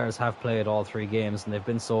of these players have played all 3 games and they've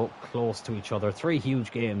been so close to each other. 3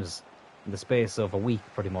 huge games in the space of a week,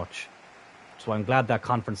 pretty much. So I'm glad that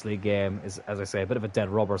Conference League game is, as I say, a bit of a dead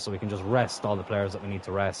rubber so we can just rest all the players that we need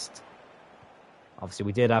to rest. Obviously,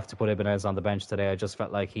 we did have to put Ibanez on the bench today. I just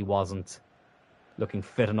felt like he wasn't looking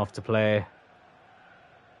fit enough to play.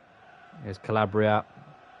 Here's Calabria.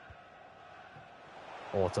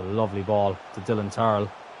 Oh, it's a lovely ball to Dylan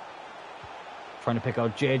Turl. Trying to pick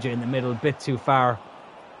out JJ in the middle, a bit too far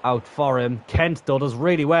out for him. Kent, though, does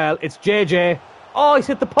really well. It's JJ. Oh, he's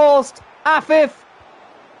hit the post. Afif.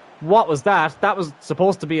 What was that? That was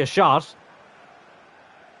supposed to be a shot.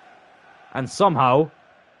 And somehow,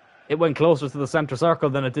 it went closer to the centre circle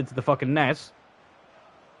than it did to the fucking net.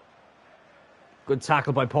 Good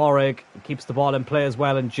tackle by Porrig. Keeps the ball in play as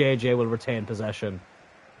well, and JJ will retain possession.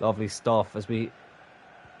 Lovely stuff as we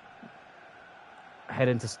head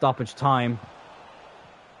into stoppage time.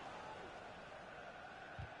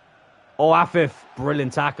 Oh, Afif,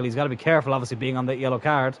 brilliant tackle. He's got to be careful, obviously, being on that yellow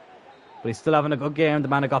card. But he's still having a good game. The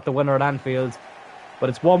man who got the winner at Anfield. But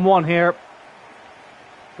it's 1-1 here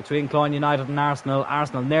between Cloyne United and Arsenal.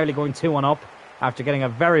 Arsenal nearly going 2-1 up after getting a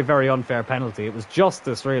very, very unfair penalty. It was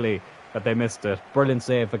justice, really, that they missed it. Brilliant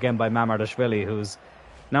save again by Mamardashvili, who's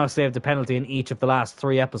now saved a penalty in each of the last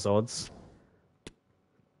 3 episodes.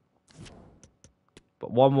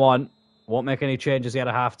 But 1-1. Won't make any changes yet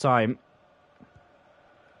at half-time.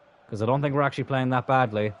 Because I don't think we're actually playing that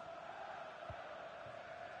badly.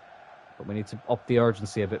 But we need to up the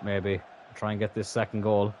urgency a bit, maybe. Try and get this second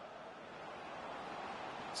goal.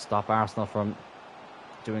 Stop Arsenal from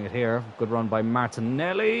doing it here. Good run by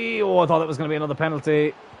Martinelli. Oh, I thought that was going to be another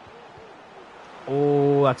penalty.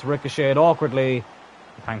 Oh, that's ricocheted awkwardly.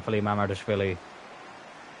 Thankfully, Mamardashvili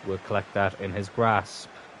will collect that in his grasp.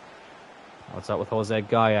 What's up with Jose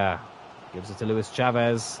Gaia? Gives it to Luis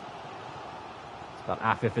Chavez. He's got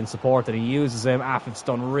Afif in support and he uses him. Afif's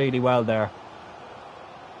done really well there.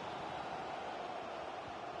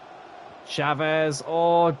 Chavez.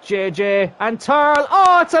 Oh, JJ. And Turl.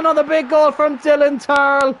 Oh, it's another big goal from Dylan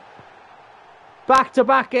Turl.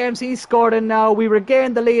 Back-to-back games he's scored in now. We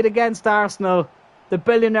regained the lead against Arsenal. The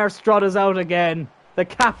billionaire strut is out again. The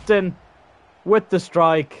captain with the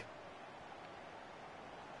strike.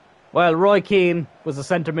 Well, Roy Keane was a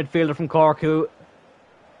centre midfielder from Cork who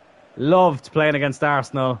loved playing against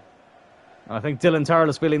Arsenal. And I think Dylan Turl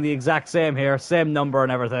is feeling the exact same here. Same number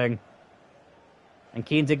and everything. And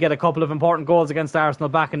Keane did get a couple of important goals against Arsenal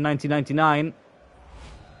back in 1999.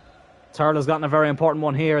 Turl has gotten a very important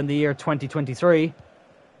one here in the year 2023.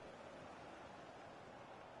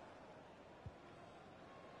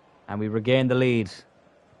 And we regain the lead.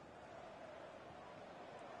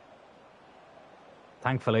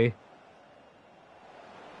 Thankfully.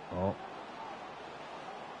 Oh.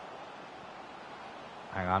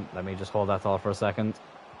 Hang on, let me just hold that thought for a second.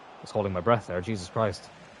 I was holding my breath there, Jesus Christ.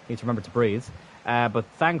 Need to remember to breathe. But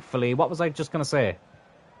thankfully, what was I just going to say?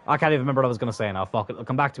 I can't even remember what I was going to say now. Fuck it, it'll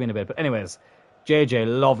come back to me in a bit. But anyways,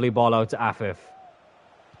 JJ, lovely ball out to Afif.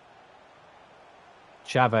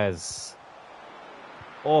 Chavez.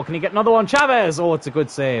 Oh, can he get another one? Chavez! Oh, it's a good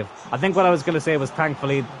save. I think what I was going to say was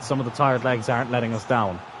thankfully some of the tired legs aren't letting us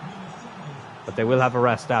down. But they will have a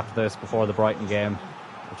rest after this before the Brighton game,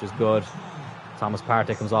 which is good. Thomas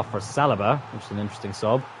Partey comes off for Saliba, which is an interesting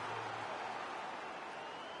sub.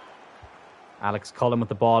 Alex Cullen with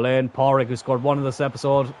the ball in. Porrig, who scored one in this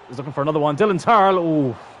episode, is looking for another one. Dylan Turl,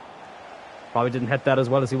 ooh. Probably didn't hit that as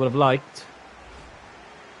well as he would have liked.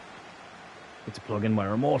 Need to plug in my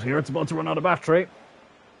remote here. It's about to run out of battery.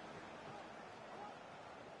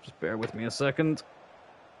 Just bear with me a second.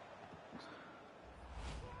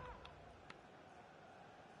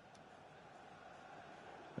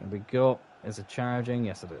 There we go. Is it charging?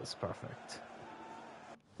 Yes, it is. Perfect.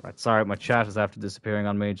 Right, sorry, my chat is after disappearing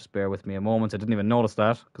on me. Just bear with me a moment. I didn't even notice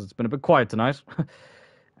that because it's been a bit quiet tonight.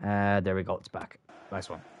 There we go. It's back. Nice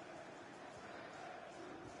one.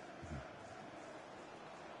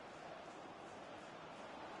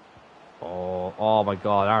 Oh my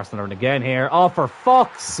God, Arsenal are in again here. Oh, for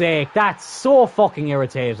fuck's sake. That's so fucking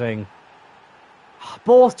irritating.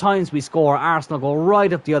 Both times we score, Arsenal go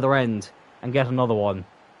right up the other end and get another one.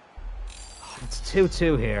 It's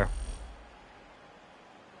 2-2 here.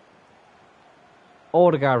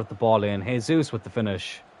 Odegaard with the ball in. Jesus with the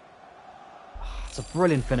finish. It's a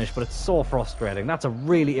brilliant finish, but it's so frustrating. That's a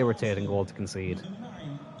really irritating goal to concede.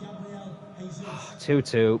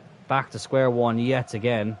 2-2. Back to square one yet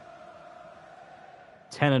again.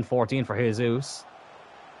 10 and 14 for Jesus.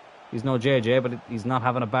 He's no JJ, but he's not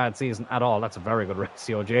having a bad season at all. That's a very good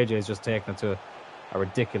ratio. JJ is just taking it to a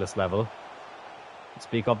ridiculous level.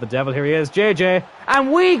 Speak of the devil, here he is, JJ.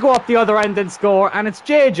 And we go up the other end and score, and it's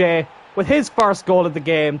JJ with his first goal of the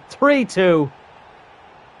game. 3-2.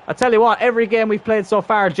 I tell you what, every game we've played so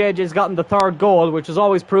far, JJ's gotten the third goal, which has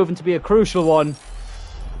always proven to be a crucial one.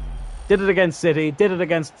 Did it against City, did it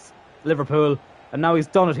against Liverpool, and now he's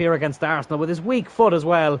done it here against Arsenal with his weak foot as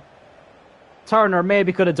well. Turner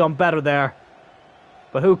maybe could have done better there.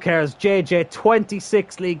 But who cares? JJ,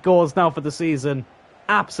 26 league goals now for the season.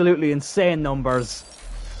 Absolutely insane numbers.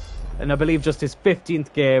 And I believe just his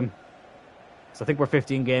 15th game. So I think we're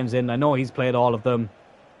 15 games in. I know he's played all of them.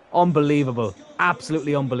 Unbelievable.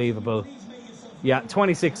 Absolutely unbelievable. Yeah,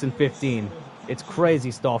 26 and 15. It's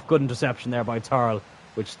crazy stuff. Good interception there by Turl,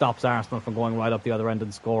 which stops Arsenal from going right up the other end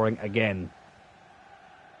and scoring again.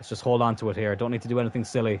 Let's just hold on to it here. Don't need to do anything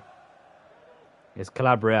silly. Here's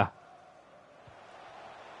Calabria.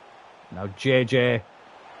 Now JJ.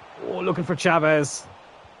 Oh, looking for Chavez.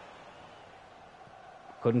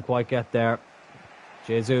 Couldn't quite get there.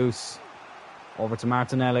 Jesus. Over to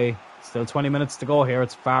Martinelli. Still 20 minutes to go here.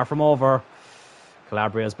 It's far from over.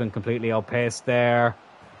 Calabria has been completely outpaced there.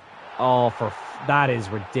 Oh, that is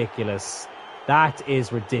ridiculous. That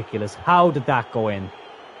is ridiculous. How did that go in?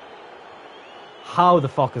 How the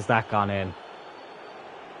fuck has that gone in?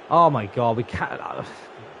 Oh my God, we can't...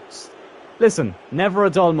 Listen, never a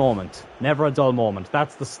dull moment. Never a dull moment.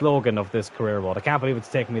 That's the slogan of this career mode. I can't believe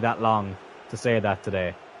it's taken me that long to say that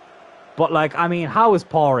today. But, like, I mean, how is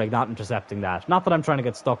Porrig not intercepting that? Not that I'm trying to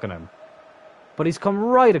get stuck in him. But he's come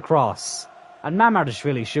right across. And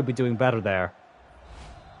Mamardashvili should be doing better there.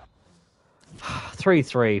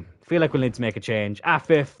 3-3. Feel like we'll need to make a change.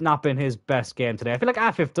 Afif, not been his best game today. I feel like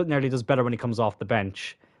Afif nearly does better when he comes off the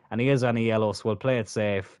bench. And he is on a yellow, so we'll play it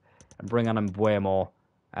safe. And bring on Mbuemo.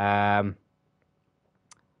 I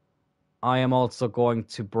am also going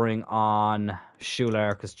to bring on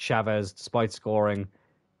Schuler, because Chavez, despite scoring,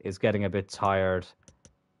 is getting a bit tired.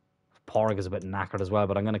 Porrig is a bit knackered as well,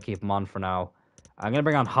 but I'm going to keep him on for now. I'm going to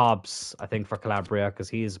bring on Hobbs, I think, for Calabria, because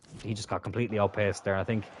he just got completely outpaced there. I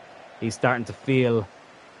think he's starting to feel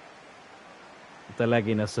the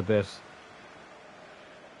legginess a bit.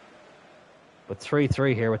 But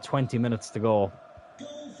 3-3 here with 20 minutes to go.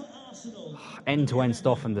 End-to-end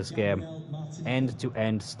stuff in this game.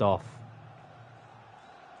 End-to-end stuff.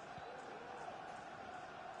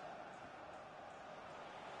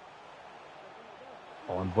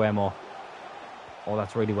 Oh, and Mbuemo. Oh,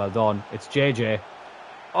 that's really well done. It's JJ.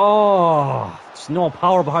 Oh, there's no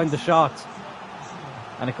power behind the shot.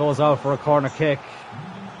 And it goes out for a corner kick.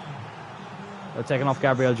 They're taking off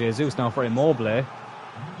Gabriel Jesus now for Immobile.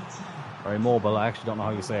 Or Immobile, I actually don't know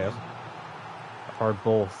how you say it. I've heard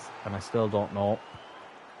both, and I still don't know.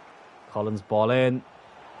 Collins ball in.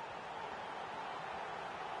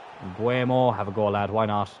 Mbuemo, have a go, lad, why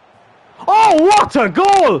not? Oh, what a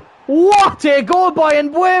goal! What a goal by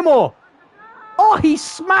Mbuemo! Oh, he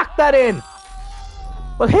smacked that in!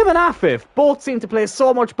 Well, him and Afif both seem to play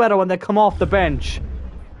so much better when they come off the bench.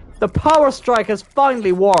 The power strike has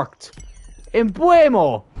finally worked.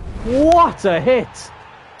 Mbuemo, what a hit!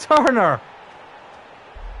 Turner,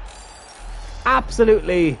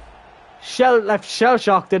 absolutely left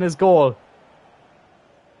shell-shocked in his goal.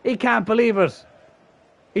 He can't believe it.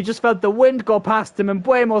 He just felt the wind go past him.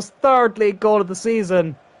 Mbuemo's third league goal of the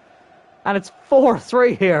season. And it's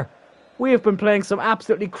 4-3 here. We have been playing some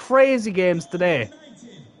absolutely crazy games today.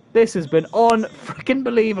 This has been un-freaking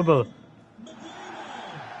believable.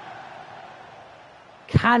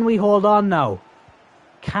 Can we hold on now?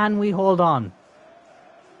 Can we hold on?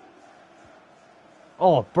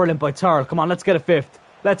 Oh, brilliant by Turl. Come on, let's get a fifth.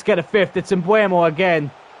 Let's get a fifth. It's Mbuemo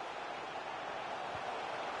again.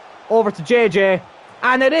 Over to JJ.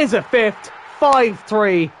 And it is a fifth.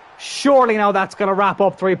 5-3. Surely now that's going to wrap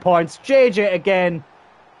up 3 points. JJ again.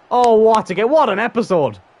 Oh, what again? What an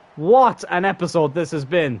episode. What an episode this has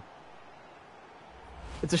been.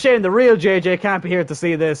 It's a shame the real JJ can't be here to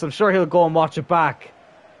see this. I'm sure he'll go and watch it back.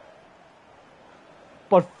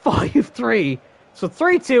 But 5-3. So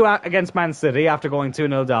 3-2 against Man City after going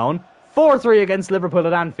 2-0 down. 4-3 against Liverpool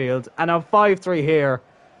at Anfield. And now 5-3 here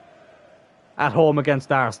at home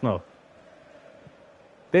against Arsenal.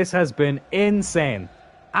 This has been insane.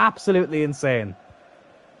 Absolutely insane.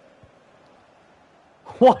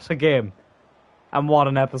 What a game. And what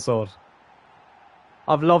an episode.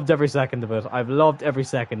 I've loved every second of it. I've loved every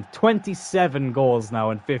second. 27 goals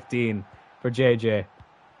now in 15 for JJ.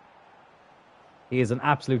 He is an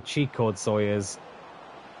absolute cheat code, so he is.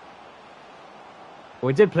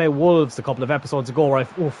 We did play Wolves a couple of episodes ago where I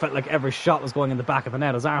felt like every shot was going in the back of the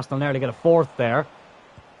net as Arsenal nearly get a fourth there.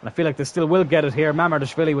 And I feel like they still will get it here.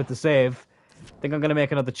 Mamardashvili with the save. I think I'm going to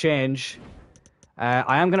make another change.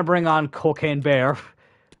 I am going to bring on Cocaine Bear.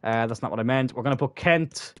 That's not what I meant. We're going to put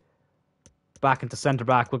Kent back into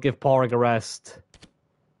centre-back. We'll give Porrig a rest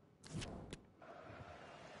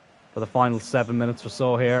for the final 7 minutes or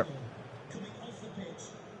so here.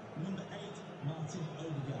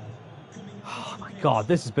 Oh my God,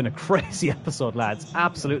 this has been a crazy episode, lads.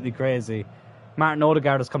 Absolutely crazy. Martin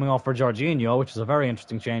Odegaard is coming off for Jorginho, which is a very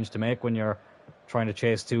interesting change to make when you're trying to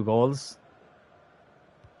chase 2 goals.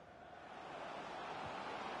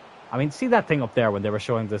 I mean, see that thing up there when they were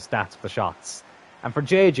showing the stats of the shots? And for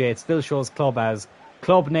JJ, it still shows club as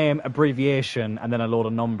club name, abbreviation, and then a load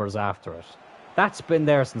of numbers after it. That's been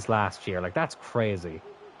there since last year. Like, that's crazy.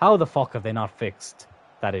 How the fuck have they not fixed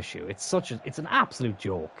that issue? It's an absolute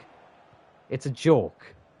joke. It's a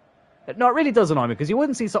joke. No, it really does annoy me, because you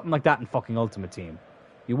wouldn't see something like that in fucking Ultimate Team.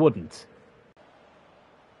 You wouldn't.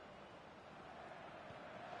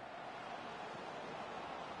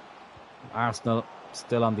 Arsenal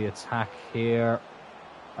still on the attack here.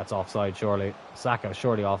 That's offside, surely. Saka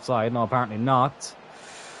surely offside. No, apparently not.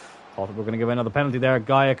 Thought that we were going to give another penalty there.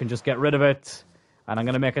 Gaia can just get rid of it. And I'm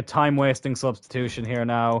going to make a time-wasting substitution here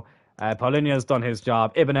now. Paulinho's done his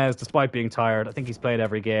job. Ibanez, despite being tired, I think he's played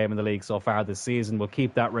every game in the league so far this season. We'll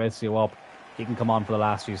keep that ratio up. He can come on for the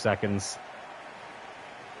last few seconds.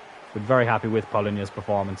 Been very happy with Paulinho's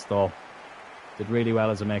performance, though. Did really well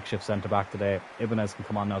as a makeshift centre-back today. Ibanez can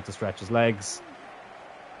come on now to stretch his legs.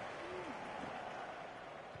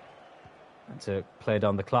 And to play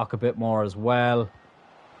down the clock a bit more as well.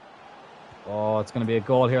 Oh, it's going to be a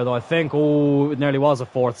goal here, though, I think. Oh, it nearly was a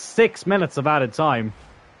fourth. 6 minutes of added time.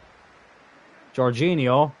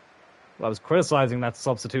 Jorginho. Well, I was criticising that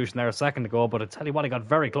substitution there a second ago, but I tell you what, he got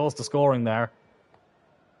very close to scoring there.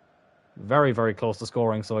 Very, very close to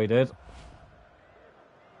scoring, so he did.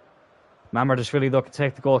 Mamardashvili, though, can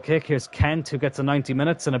take the goal kick. Here's Kent, who gets a 90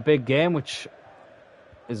 minutes in a big game, which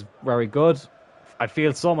is very good. I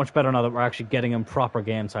feel so much better now that we're actually getting him proper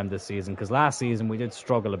game time this season, because last season we did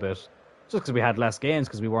struggle a bit. Just because we had less games,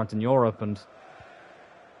 because we weren't in Europe, and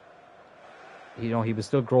you know, he was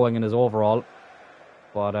still growing in his overall.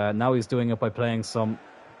 But now he's doing it by playing some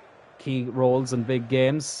key roles in big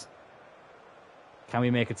games. Can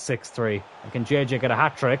we make it 6-3? And can JJ get a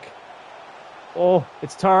hat-trick? Oh,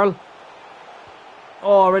 it's Turl.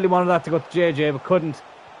 Oh, I really wanted that to go to JJ, but couldn't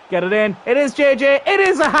get it in. It is JJ. It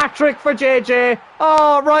is a hat-trick for JJ.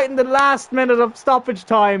 Oh, right in the last minute of stoppage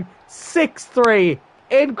time. 6-3.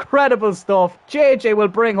 Incredible stuff. JJ will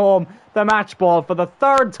bring home the match ball for the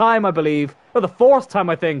 3rd time, I believe. Or the 4th time,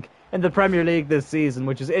 I think, in the Premier League this season,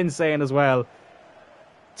 which is insane as well.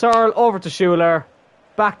 Turl over to Schuler.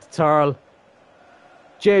 Back to Turl.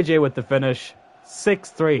 JJ with the finish.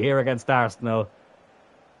 6-3 here against Arsenal.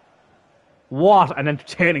 What an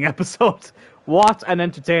entertaining episode. What an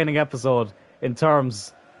entertaining episode in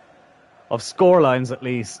terms of scorelines, at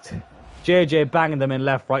least. JJ banging them in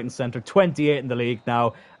left, right and centre. 28 in the league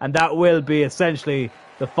now. And that will be essentially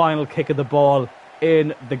the final kick of the ball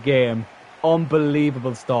in the game.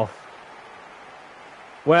 Unbelievable stuff.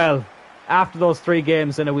 Well, after those 3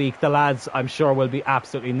 games in a week, the lads, I'm sure, will be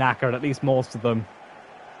absolutely knackered, at least most of them.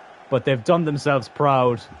 But they've done themselves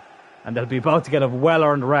proud, and they'll be about to get a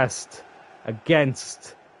well-earned rest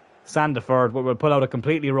against Sandefjord, where we'll put out a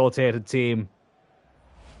completely rotated team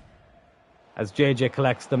as JJ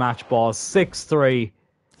collects the match ball. 6-3.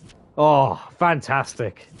 Oh,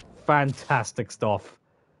 fantastic. Fantastic stuff.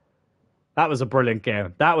 That was a brilliant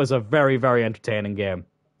game. That was a very, very entertaining game.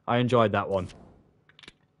 I enjoyed that one.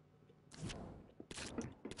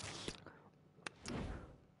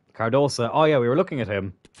 Cardosa. Oh, yeah, we were looking at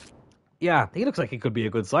him. Yeah, he looks like he could be a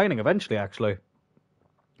good signing eventually, actually.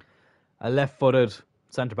 A left-footed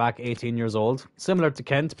centre-back, 18 years old. Similar to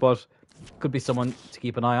Kent, but could be someone to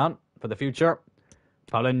keep an eye on for the future.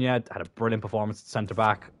 Paulinho had a brilliant performance at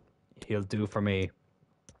centre-back. He'll do for me.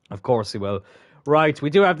 Of course he will. Right, we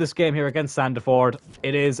do have this game here against Sandefjord.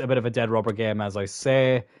 It is a bit of a dead rubber game, as I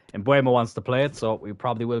say. Mbuemo wants to play it, so we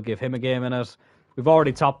probably will give him a game in it. We've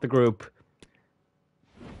already topped the group,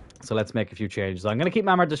 so let's make a few changes. I'm going to keep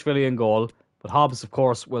Mamardashvili in goal, but Hobbs, of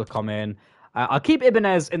course, will come in. I'll keep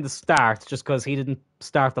Ibanez in the start, just because he didn't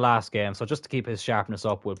start the last game, so just to keep his sharpness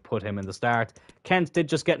up, we'll put him in the start. Kent did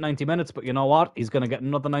just get 90 minutes, but you know what? He's going to get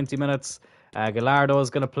another 90 minutes. Gallardo is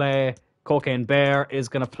going to play. Cocaine Bear is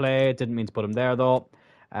going to play. Didn't mean to put him there, though.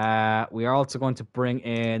 We are also going to bring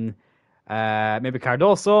in maybe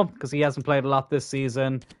Cardoso, because he hasn't played a lot this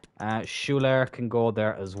season. Schuler can go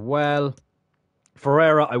there as well.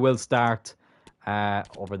 Ferreira, I will start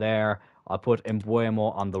over there. I'll put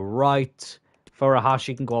Mbuemo on the right.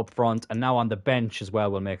 Furuhashi can go up front. And now on the bench as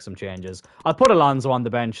well, we'll make some changes. I'll put Alonso on the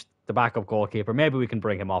bench, the backup goalkeeper. Maybe we can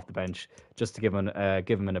bring him off the bench just to give him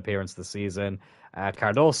an appearance this season.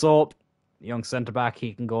 Cardoso, young centre-back,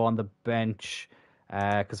 he can go on the bench.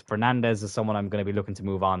 Because Fernandez is someone I'm going to be looking to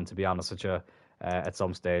move on, to be honest with you, at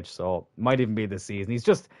some stage. So might even be this season. He's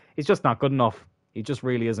just not good enough. He just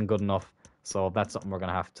really isn't good enough. So that's something we're going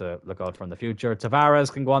to have to look out for in the future.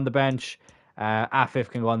 Tavares can go on the bench. Afif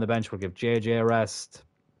can go on the bench. We'll give JJ a rest.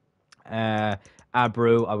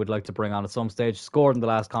 Abreu, I would like to bring on at some stage. Scored in the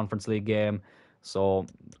last Conference League game. So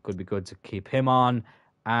it could be good to keep him on.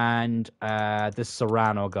 And this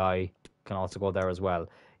Serrano guy can also go there as well.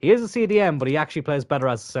 He is a CDM, but he actually plays better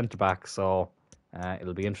as a centre-back. So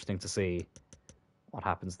it'll be interesting to see what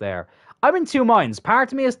happens there. I'm in two minds.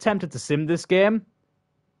 Part of me is tempted to sim this game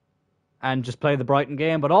and just play the Brighton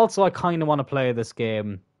game, but also I kind of want to play this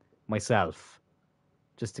game myself,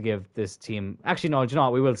 just to give this team... Actually, no, do you know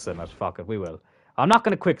what? We will sim it. Fuck it, we will. I'm not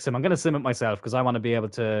going to quick sim. I'm going to sim it myself, because I want to be able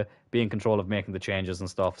to be in control of making the changes and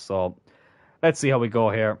stuff. So let's see how we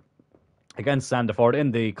go here. Against Sandefjord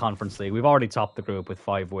in the Conference League. We've already topped the group with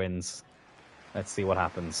 5 wins. Let's see what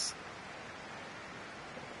happens.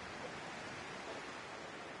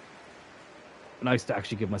 Nice to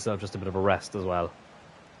actually give myself just a bit of a rest as well.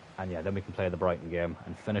 And yeah, then we can play the Brighton game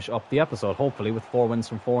and finish up the episode, hopefully with 4 wins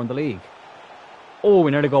from 4 in the league. Oh,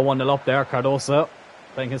 we nearly got 1-0 up there. Cardoso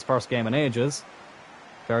playing his first game in ages.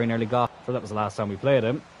 Very nearly got, for that was the last time we played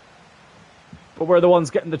him. But we're the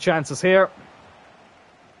ones getting the chances here.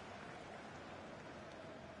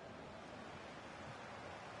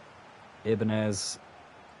 Ibanez,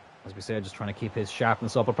 as we said, just trying to keep his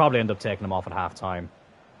sharpness up. We'll probably end up taking him off at half time.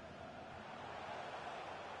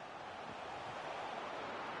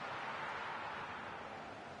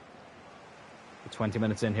 20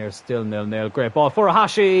 minutes in here, still 0-0. Great ball.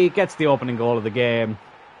 Furuhashi gets the opening goal of the game.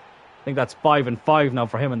 I think that's 5-5 now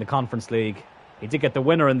for him in the Conference League. He did get the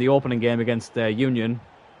winner in the opening game against Union.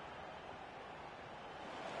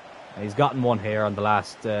 He's gotten one here on the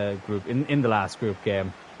last group, in the last group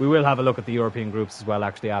game. We will have a look at the European groups as well,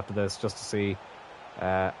 actually, after this, just to see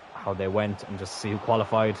how they went and just see who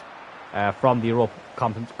qualified from the Europa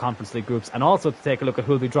Conference League groups, and also to take a look at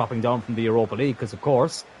who will be dropping down from the Europa League, because, of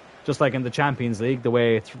course, just like in the Champions League, the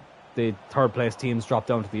way the third-place teams drop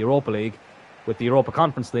down to the Europa League, with the Europa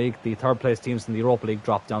Conference League, the third-place teams in the Europa League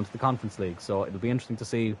drop down to the Conference League. So it'll be interesting to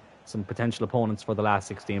see some potential opponents for the last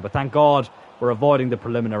 16. But thank God we're avoiding the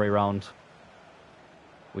preliminary round,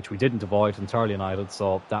 which we didn't avoid entirely United,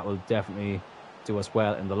 so that will definitely do us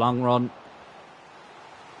well in the long run.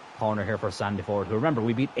 Corner here for Sandefjord, who, remember,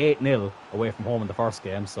 we beat 8-0 away from home in the first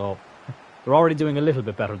game, so they're already doing a little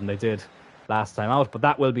bit better than they did last time out, but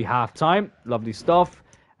that will be half time. Lovely stuff.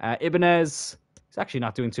 Ibanez is actually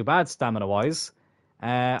not doing too bad stamina wise.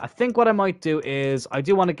 I think what I might do is I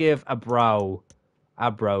do want to give Abreu,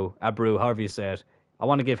 however you say it, I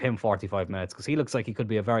want to give him 45 minutes because he looks like he could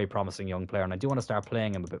be a very promising young player, and I do want to start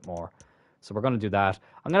playing him a bit more. So we're going to do that.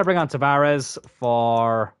 I'm going to bring on Tavares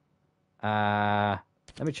for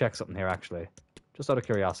let me check something here actually, just out of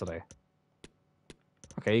curiosity.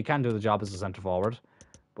 Okay, he can do the job as a centre forward,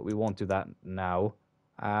 but we won't do that now.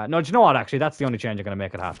 No, do you know what? Actually, that's the only change I'm going to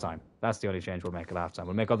make at halftime. That's the only change we'll make at halftime.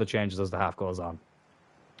 We'll make other changes as the half goes on.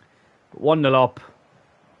 But 1-0 up.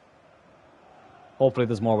 Hopefully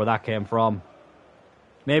there's more where that came from.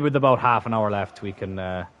 Maybe with about half an hour left, we can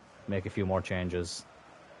make a few more changes.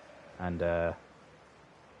 and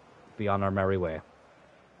be on our merry way.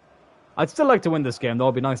 I'd still like to win this game, though.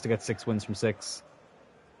 It'd be nice to get 6 wins from 6.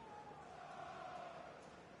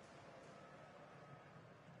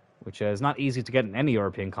 Which is not easy to get in any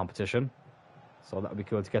European competition. So that would be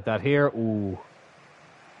cool to get that here. Ooh.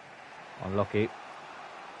 Unlucky.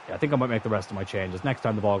 Yeah, I think I might make the rest of my changes. Next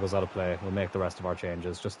time the ball goes out of play, we'll make the rest of our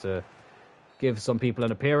changes just to give some people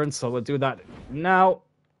an appearance. So we'll do that now.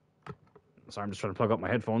 Sorry, I'm just trying to plug up my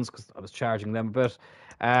headphones because I was charging them a bit.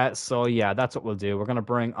 So yeah, that's what we'll do. We're going to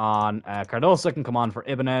bring on Cardoso can come on for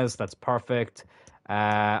Ibanez. That's perfect.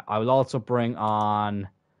 I will also bring on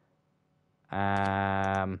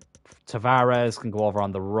Tavares can go over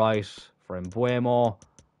on the right for Mbuemo.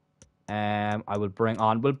 I will bring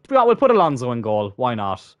on. We'll put Alonso in goal. Why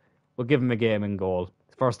not? We'll give him a game in goal.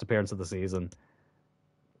 First appearance of the season.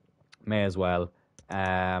 May as well.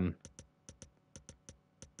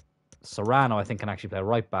 Serrano, I think, can actually play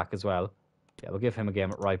right back as well. Yeah, we'll give him a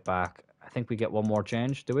game at right back. I think we get one more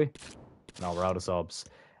change, do we? No, we're out of subs.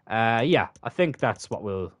 Yeah, I think that's what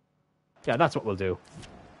we'll... Yeah, that's what we'll do.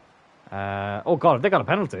 Oh, God, they got a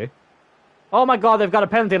penalty. Oh, my God, they've got a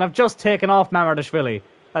penalty, and I've just taken off Mamardashvili.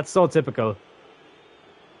 That's so typical.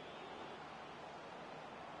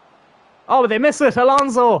 Oh, but they miss it.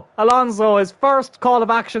 Alonso, his first call of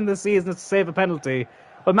action this season is to save a penalty.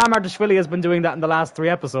 Well, Mamardashvili has been doing that in the last 3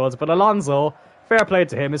 episodes, but Alonso, fair play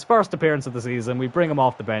to him, his first appearance of the season, we bring him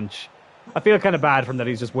off the bench. I feel kind of bad for him that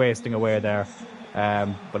he's just wasting away there.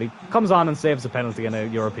 But he comes on and saves a penalty in a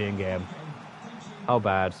European game. How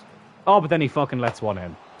bad. Oh, but then he fucking lets one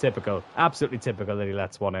in. Typical. Absolutely typical that he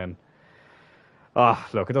lets one in. Oh,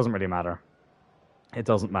 look, it doesn't really matter. It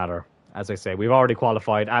doesn't matter. As I say, we've already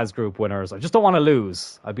qualified as group winners. I just don't want to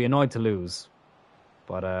lose. I'd be annoyed to lose.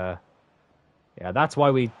 But, yeah, that's why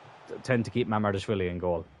we tend to keep Mamardashvili in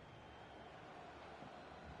goal.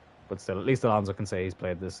 But still, at least Alonso can say he's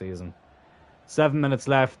played this season. 7 minutes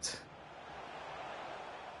left.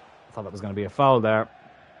 I thought that was going to be a foul there.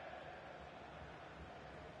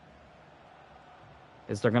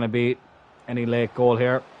 Is there going to be any late goal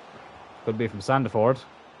here? Could be from Sandefjord.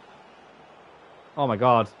 Oh my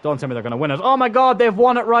God, don't tell me they're going to win it. Oh my God, they've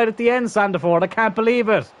won it right at the end, Sandefjord. I can't believe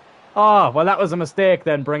it. Oh, well, that was a mistake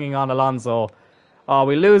then, bringing on Alonso. Oh,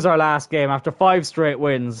 we lose our last game after 5 straight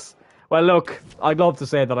wins. Well, look, I'd love to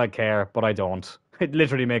say that I care, but I don't. It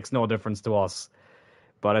literally makes no difference to us.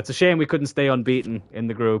 But it's a shame we couldn't stay unbeaten in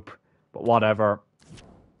the group. But whatever.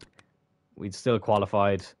 We'd still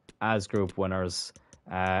qualified as group winners.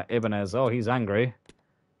 Ibanez, oh, he's angry.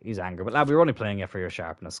 He's angry. But lad, we were only playing you for your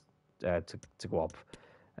sharpness to go up.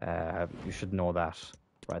 You should know that.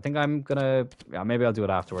 Right, I think I'm going to... Yeah, maybe I'll do it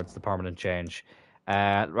afterwards, the permanent change.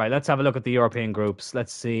 Right, let's have a look at the European groups.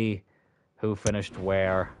 Let's see who finished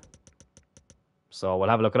where. So we'll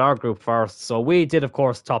have a look at our group first. So we did, of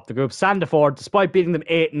course, top the group. Sandefjord, despite beating them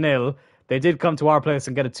 8-0, they did come to our place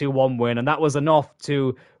and get a 2-1 win, and that was enough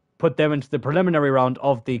to put them into the preliminary round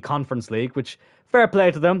of the Conference League, which, fair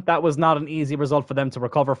play to them. That was not an easy result for them to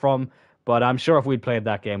recover from, but I'm sure if we'd played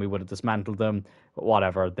that game, we would have dismantled them. But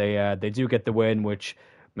whatever, they do get the win, which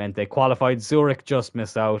meant they qualified. Zurich just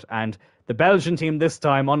missed out, and the Belgian team this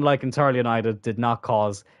time, unlike Inter United, did not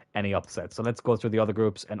cause any upset. So let's go through the other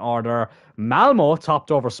groups in order. Malmo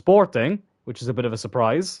topped over Sporting, which is a bit of a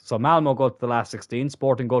surprise. So Malmo go to the last 16,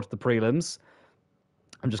 Sporting go to the prelims.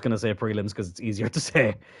 I'm just going to say prelims because it's easier to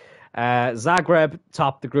say. Zagreb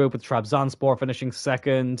topped the group with Trabzonspor finishing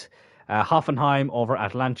second. Hoffenheim over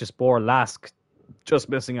Atlantaspor, Lask just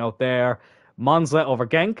missing out there. Monza over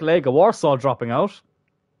Genk, Lega Warsaw dropping out.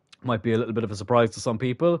 Might be a little bit of a surprise to some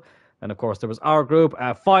people. And of course, there was our group.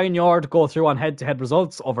 Feyenoord go through on head-to-head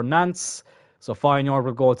results over Nantes. So Feyenoord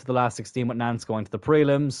will go to the last 16 with Nantes going to the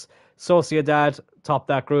prelims. Sociedad topped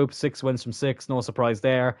that group, 6 wins from 6, no surprise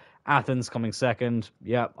there. Athens coming second.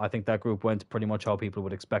 Yeah, I think that group went pretty much how people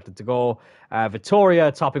would expect it to go.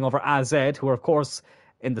 Vitoria topping over AZ, who are, of course,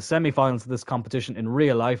 in the semi-finals of this competition in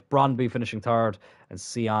real life. Brøndby finishing third and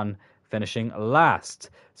Sion finishing last.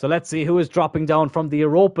 So let's see who is dropping down from the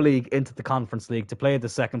Europa League into the Conference League to play the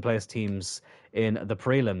second-place teams in the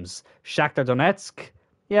prelims. Shakhtar Donetsk.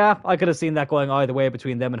 Yeah, I could have seen that going either way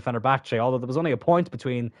between them and Fenerbahce, although there was only a point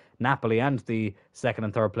between Napoli and the second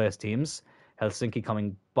and third place teams. Helsinki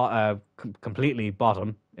coming completely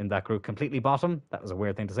bottom in that group. Completely bottom? That was a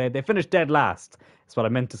weird thing to say. They finished dead last. That's what I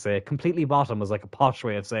meant to say. Completely bottom was like a posh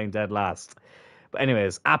way of saying dead last. But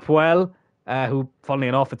anyways, Apoel who, funnily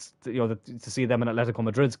enough, it's to see them in Atletico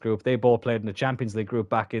Madrid's group. They both played in the Champions League group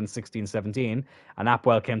back in 16-17, and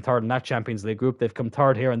Apwell came third in that Champions League group. They've come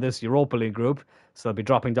third here in this Europa League group, so they'll be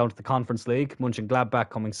dropping down to the Conference League. Mönchengladbach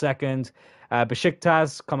coming second.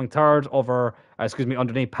 Besiktas coming third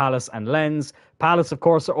underneath Palace and Lens. Palace, of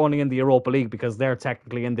course, are only in the Europa League because they're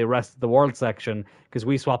technically in the rest of the world section because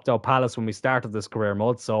we swapped out Palace when we started this career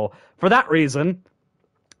mode. So for that reason,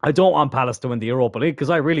 I don't want Palace to win the Europa League because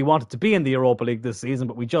I really wanted to be in the Europa League this season,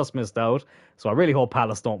 but we just missed out. So I really hope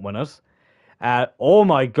Palace don't win it. Oh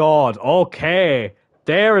my God. Okay.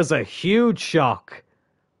 There is a huge shock.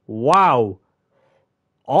 Wow.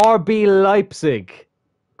 RB Leipzig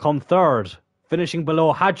come third, finishing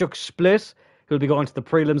below Hajduk Split, who'll be going to the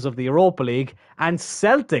prelims of the Europa League, and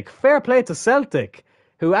Celtic, fair play to Celtic,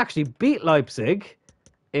 who actually beat Leipzig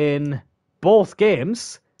in both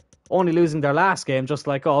games, only losing their last game just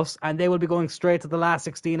like us, and they will be going straight to the last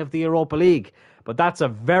 16 of the Europa League. But that's a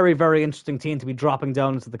very, very interesting team to be dropping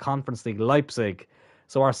down into the Conference League, Leipzig.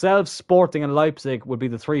 So ourselves, Sporting and Leipzig would be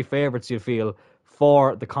the three favourites, you feel,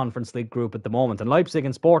 for the Conference League group at the moment. And Leipzig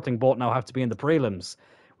and Sporting both now have to be in the prelims,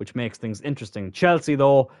 which makes things interesting. Chelsea,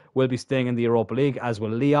 though, will be staying in the Europa League, as will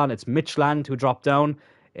Lyon. It's Midtjylland who dropped down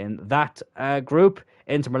in that group.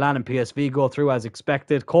 Inter Milan and PSV go through as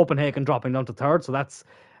expected. Copenhagen dropping down to third, so that's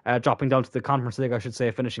dropping down to the Conference League, I should say,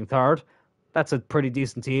 finishing third. That's a pretty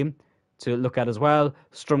decent team to look at as well.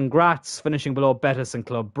 Sturm Graz finishing below Betis and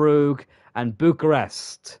Club Brugge, and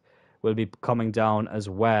Bucharest will be coming down as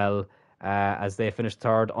well as they finish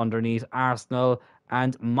third underneath Arsenal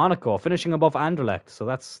and Monaco, finishing above Anderlecht. So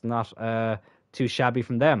that's not too shabby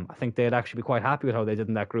from them. I think they'd actually be quite happy with how they did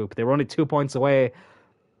in that group. They were only 2 points away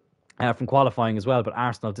from qualifying as well, but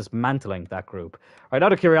Arsenal dismantling that group. All right,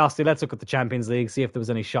 out of curiosity, let's look at the Champions League, see if there was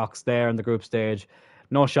any shocks there in the group stage.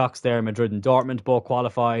 No shocks there. Madrid and Dortmund both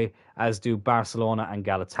qualify, as do Barcelona and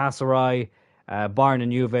Galatasaray. Bayern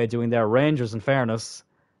and Juve doing their. Rangers, in fairness,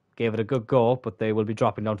 gave it a good go, but they will be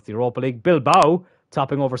dropping down to the Europa League. Bilbao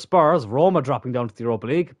topping over Spurs. Roma dropping down to the Europa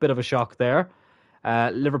League. Bit of a shock there.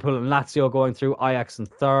 Liverpool and Lazio going through. Ajax in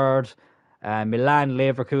third. Milan,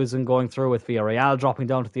 Leverkusen going through, with Villarreal dropping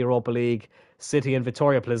down to the Europa League. City and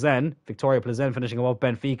Victoria Plzen. Victoria Plzen finishing above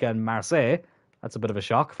Benfica and Marseille. That's a bit of a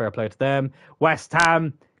shock. Fair play to them. West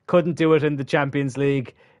Ham couldn't do it in the Champions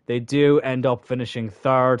League. They do end up finishing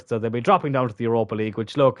third, so they'll be dropping down to the Europa League,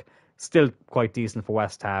 which, look, still quite decent for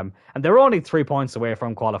West Ham. And they're only 3 points away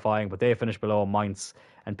from qualifying, but they finish below Mainz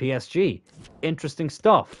and PSG. Interesting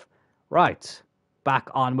stuff. Right, back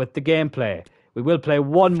on with the gameplay. We will play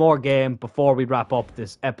one more game before we wrap up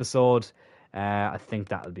this episode. I think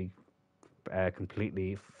that'll be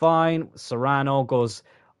completely fine. Serrano goes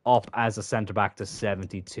up as a centre-back to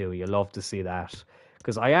 72. You love to see that.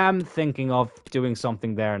 Because I am thinking of doing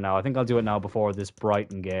something there now. I think I'll do it now before this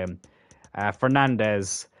Brighton game.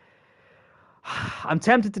 Fernandes. I'm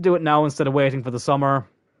tempted to do it now instead of waiting for the summer.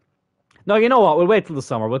 No, you know what? We'll wait till the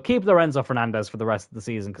summer. We'll keep Lorenzo Fernandes for the rest of the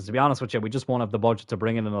season because, to be honest with you, we just won't have the budget to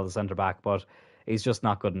bring in another centre-back, but he's just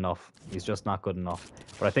not good enough. He's just not good enough.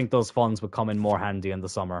 But I think those funds would come in more handy in the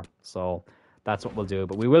summer, so that's what we'll do.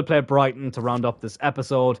 But we will play Brighton to round up this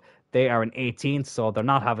episode. They are in 18th, so they're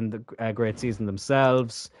not having a great season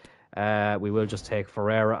themselves. We will just take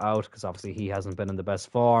Ferreira out because obviously he hasn't been in the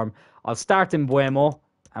best form. I'll start in Buemo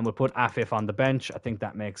and we'll put Afif on the bench. I think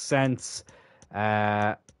that makes sense.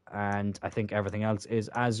 And I think everything else is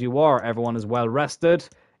as you are. Everyone is well rested.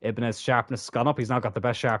 Ibanez's sharpness has gone up. He's now got the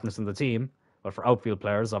best sharpness in the team. Well, for outfield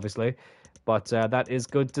players, obviously. But that is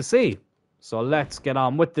good to see. So let's get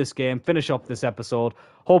on with this game, finish up this episode,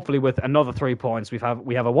 hopefully with another 3 points. We have a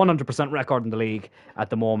 100% record in the league at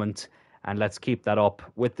the moment, and let's keep that up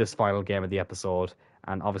with this final game of the episode.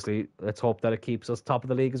 And obviously, let's hope that it keeps us top of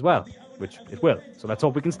the league as well, which it will. So let's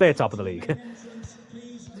hope we can stay top of the league.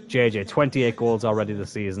 JJ, 28 goals already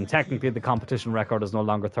this season. Technically, the competition record is no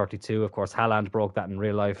longer 32. Of course, Haaland broke that in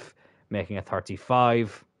real life, making it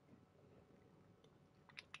 35.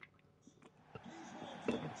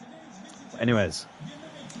 Anyways,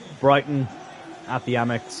 Brighton at the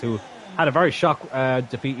Amex, who had a very shock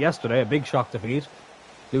defeat yesterday, a big shock defeat,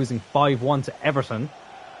 losing 5-1 to Everton,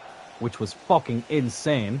 which was fucking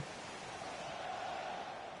insane.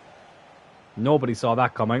 Nobody saw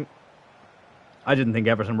that coming. I didn't think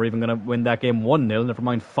Everton were even going to win that game 1-0, never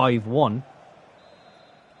mind 5-1.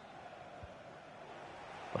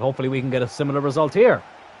 But hopefully we can get a similar result here.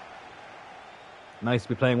 Nice to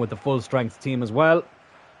be playing with the full-strength team as well.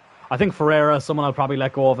 I think Ferreira, someone I'll probably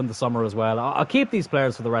let go of in the summer as well. I'll keep these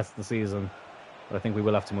players for the rest of the season, but I think we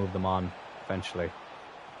will have to move them on eventually.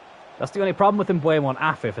 That's the only problem with Mbuemo and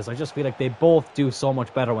Afif, is I just feel like they both do so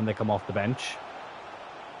much better when they come off the bench.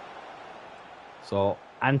 So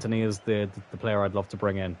Anthony is the player I'd love to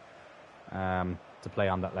bring in to play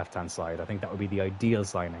on that left-hand side. I think that would be the ideal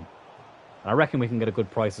signing. And I reckon we can get a good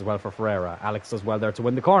price as well for Ferreira. Alex does well there to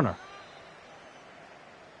win the corner.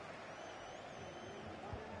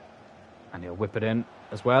 And he'll whip it in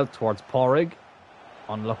as well towards Porrig.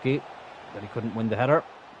 Unlucky that he couldn't win the header.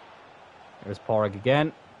 There's Porrig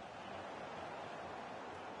again.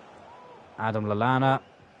 Adam Lallana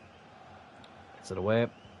gets it away.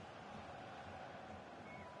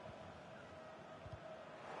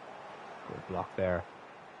 Good block there.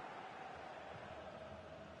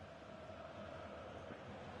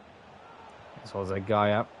 It's Jose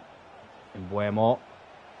Gaia. Mbuemo.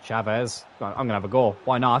 Chavez. I'm going to have a go.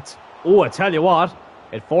 Why not? Oh, I tell you what.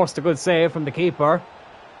 It forced a good save from the keeper.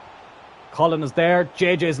 Colin is there.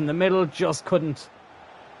 JJ's in the middle. Just couldn't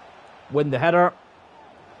win the header.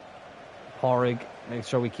 Porrig makes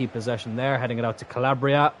sure we keep possession there. Heading it out to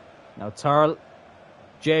Calabria. Now Turl.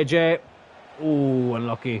 JJ. Ooh,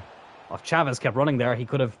 unlucky. Oh, if Chavez kept running there, he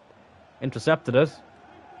could have intercepted it.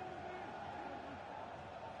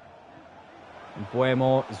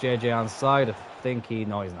 Mbuemo is JJ on side. I think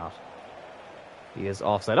no, he's not. He is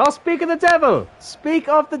offside. Oh, speak of the devil! Speak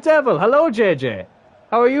of the devil! Hello, JJ.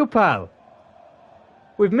 How are you, pal?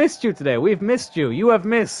 We've missed you today. We've missed you. You've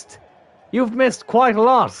missed quite a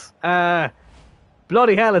lot.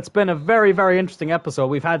 Bloody hell, it's been a very, very interesting episode.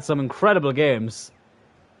 We've had some incredible games.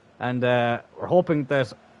 And we're hoping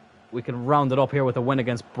that we can round it up here with a win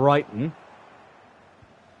against Brighton.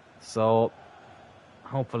 So,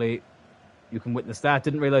 hopefully, you can witness that.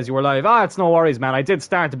 Didn't realise you were live. It's no worries, man. I did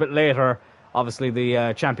start a bit later. Obviously,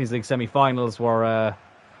 the Champions League semi-finals were...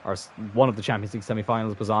 or one of the Champions League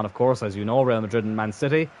semi-finals was on, of course, as you know, Real Madrid and Man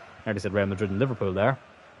City. I nearly said Real Madrid and Liverpool there.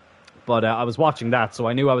 But I was watching that, so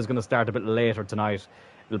I knew I was going to start a bit later tonight.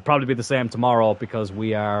 It'll probably be the same tomorrow because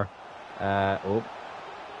we are... Oh,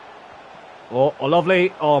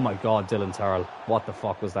 lovely. Oh, my God, Dylan Turl. What the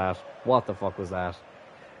fuck was that? What the fuck was that?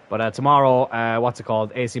 But tomorrow, what's it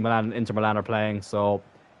called? AC Milan and Inter Milan are playing, so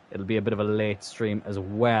it'll be a bit of a late stream as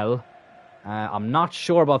well. I'm not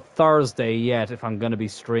sure about Thursday yet if I'm going to be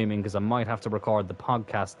streaming because I might have to record the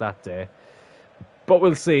podcast that day. But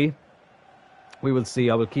we'll see. We will see.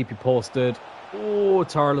 I will keep you posted. Oh,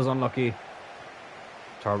 Turl is unlucky.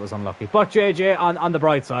 Turl was unlucky. But JJ, on the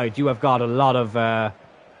bright side, you have got a lot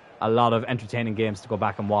of entertaining games to go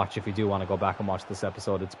back and watch if you do want to go back and watch this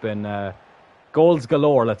episode. It's been goals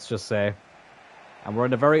galore, let's just say. And we're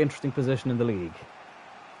in a very interesting position in the league.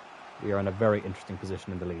 We are in a very interesting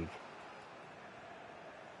position in the league.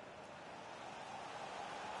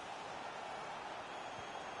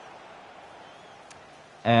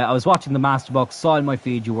 I was watching the Masterbox, saw in my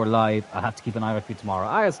feed you were live. I'll have to keep an eye out for you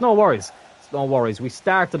tomorrow. It's no worries. It's no worries. We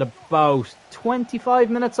started about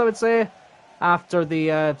 25 minutes, I would say, after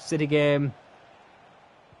the City game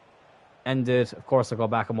ended. Of course, I'll go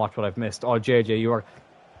back and watch what I've missed. Oh, JJ, you are...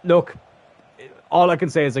 Look, all I can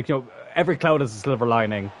say is, every cloud has a silver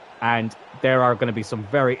lining, and there are going to be some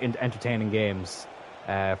very entertaining games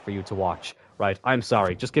for you to watch. Right, I'm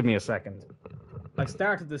sorry. Just give me a second. I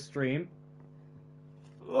started this stream...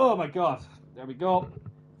 Oh my God, there we go.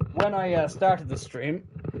 When I started the stream,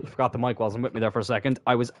 I forgot the mic wasn't with me there for a second,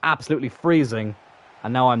 I was absolutely freezing,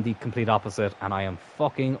 and now I'm the complete opposite, and I am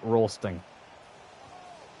fucking roasting.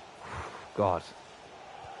 God.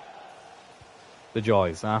 The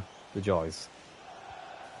joys, huh? The joys.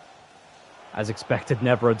 As expected,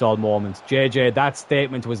 never a dull moment. JJ, that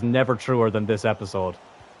statement was never truer than this episode.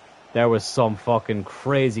 There was some fucking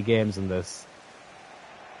crazy games in this.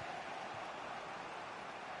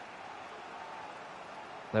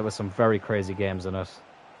 There were some very crazy games in it.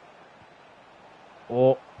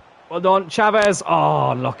 Oh, well done, Chavez.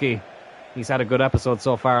 Oh, lucky. He's had a good episode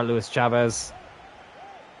so far, Luis Chavez.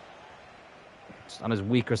 Just on his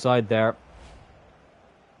weaker side there.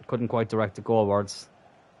 Couldn't quite direct it goalwards.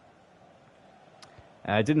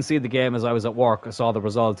 I didn't see the game as I was at work. I saw the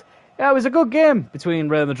result. Yeah, it was a good game between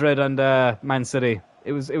Real Madrid and Man City.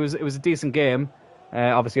 It was a decent game.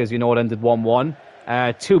 Obviously, as you know, it ended 1-1.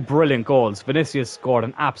 Two brilliant goals. Vinicius scored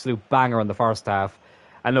an absolute banger in the first half.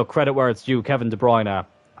 And look, credit where it's due. Kevin De Bruyne,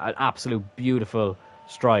 an absolute beautiful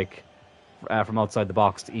strike from outside the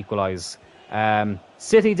box to equalise.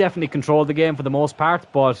 City definitely controlled the game for the most part,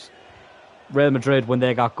 but Real Madrid, when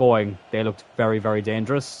they got going, they looked very, very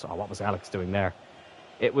dangerous. Oh, what was Alex doing there?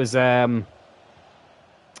 It was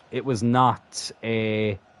not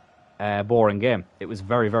a boring game. It was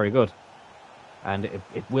very, very good. And it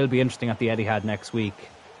will be interesting at the Etihad next week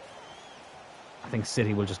I think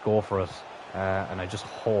City will just go for it. And I just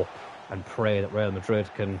hope and pray that Real Madrid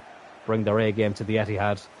can bring their A game to the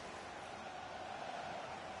Etihad.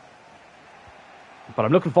 But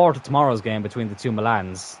I'm looking forward to tomorrow's game between the two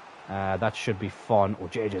Milans. That should be fun. Oh,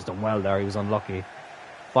 JJ's done well there. He was unlucky.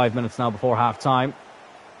 5 minutes now before half time.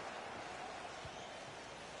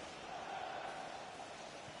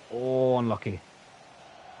 Oh, unlucky.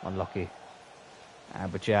 Unlucky.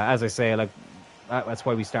 But yeah, as I say, like that's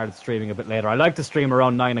why we started streaming a bit later. I like to stream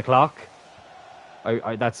around 9 o'clock.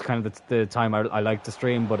 That's kind of the time I like to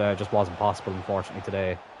stream, but it just wasn't possible, unfortunately,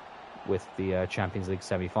 today with the Champions League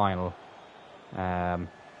semi-final.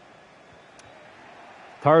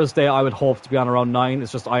 Thursday, I would hope to be on around 9.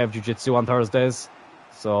 It's just I have jiu-jitsu on Thursdays.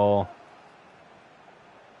 So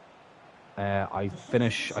I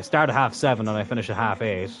start at 7:30 and I finish at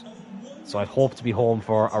 8:30. So I'd hope to be home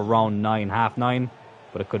for around 9, half 9.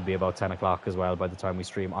 But it could be about 10 o'clock as well by the time we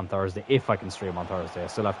stream on Thursday, if I can stream on Thursday. I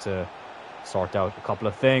still have to sort out a couple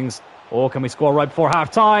of things. Oh, can we score right before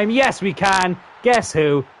half time? Yes, we can. Guess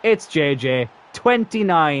who? It's JJ.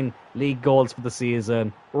 29 league goals for the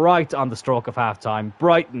season, right on the stroke of half time.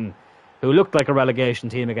 Brighton, who looked like a relegation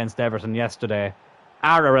team against Everton yesterday,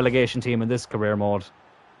 are a relegation team in this career mode.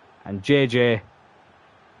 And JJ,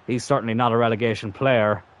 he's certainly not a relegation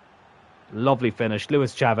player. Lovely finish.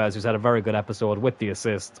 Luis Chavez, who's had a very good episode with the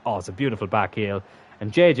assist. Oh, it's a beautiful back heel.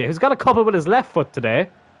 And JJ, who's got a couple with his left foot today,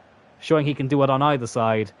 showing he can do it on either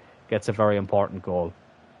side, gets a very important goal.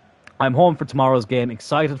 I'm home for tomorrow's game,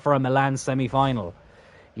 excited for a Milan semi-final.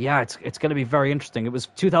 Yeah, it's going to be very interesting. It was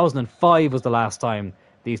 2005 was the last time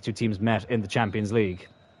these two teams met in the Champions League.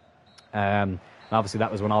 And obviously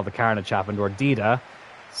that was when all the carnage happened, where Dida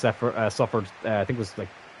suffered, I think it was like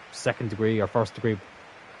second degree or first degree. I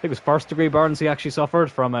think it was first degree burns he actually suffered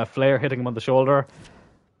from a flare hitting him on the shoulder.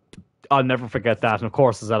 I'll never forget that. And of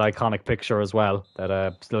course, there's that iconic picture as well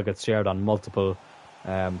that still gets shared on multiple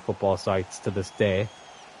football sites to this day.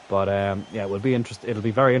 But yeah, it'll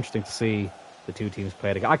be very interesting to see the two teams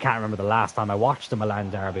play together. I can't remember the last time I watched a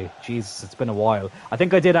Milan derby. Jesus, it's been a while. I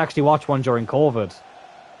think I did actually watch one during COVID.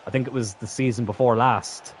 I think it was the season before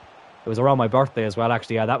last. It was around my birthday as well,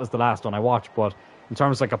 actually. Yeah, that was the last one I watched. But in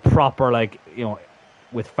terms of like a proper, like, you know,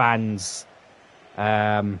 with fans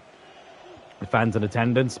in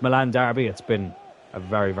attendance, Milan derby, it's been a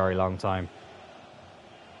very, very long time.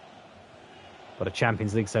 But a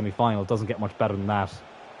Champions League semi-final doesn't get much better than that.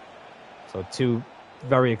 So two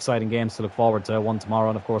very exciting games to look forward to. One tomorrow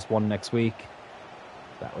and, of course, one next week.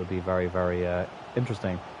 That will be very, very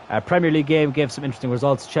interesting. Premier League game gave some interesting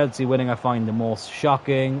results. Chelsea winning, I find the most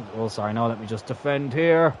shocking. Oh, sorry, no, let me just defend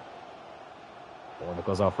here. Oh, that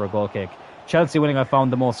goes off for a goal kick. Chelsea winning, I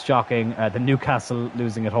found the most shocking. The Newcastle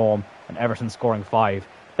losing at home and Everton scoring 5.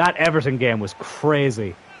 That Everton game was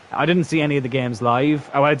crazy. I didn't see any of the games live.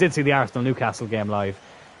 Oh, I did see the Arsenal-Newcastle game live.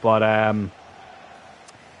 But,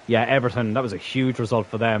 yeah, Everton, that was a huge result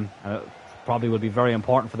for them. Probably will be very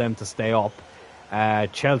important for them to stay up.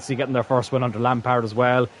 Chelsea getting their first win under Lampard as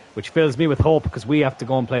well, which fills me with hope because we have to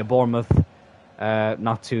go and play Bournemouth in the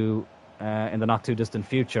not too distant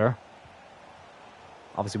future.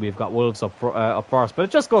 Obviously, we've got Wolves up first, but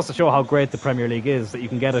it just goes to show how great the Premier League is that you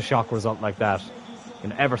can get a shock result like that.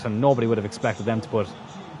 In Everton, nobody would have expected them to put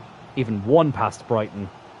even one past Brighton.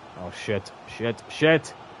 Oh, shit.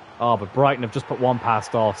 Oh, but Brighton have just put one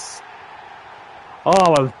past us.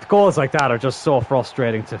 Oh, well, goals like that are just so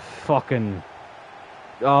frustrating to fucking...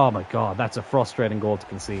 Oh, my God, that's a frustrating goal to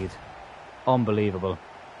concede. Unbelievable.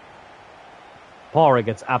 Pora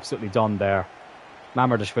gets absolutely done there.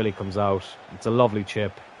 Mamardashvili comes out. It's a lovely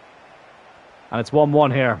chip. And it's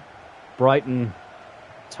 1-1 here. Brighton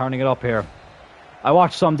turning it up here. I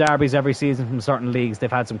watch some derbies every season from certain leagues.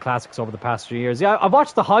 They've had some classics over the past few years. Yeah, I've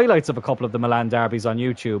watched the highlights of a couple of the Milan derbies on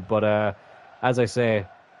YouTube, but as I say,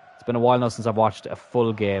 it's been a while now since I've watched a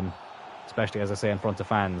full game, especially, as I say, in front of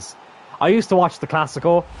fans. I used to watch the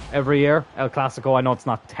Clasico every year, El Clasico. I know it's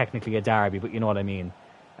not technically a derby, but you know what I mean.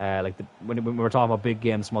 When we were talking about big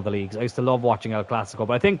games from other leagues, I used to love watching El Clasico,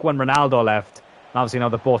 but I think when Ronaldo left, and obviously now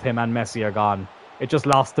that both him and Messi are gone, it just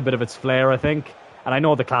lost a bit of its flair, I think. And I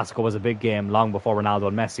know the Clasico was a big game long before Ronaldo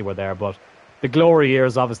and Messi were there, but the glory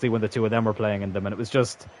years, obviously, when the two of them were playing in them, and it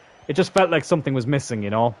just felt like something was missing,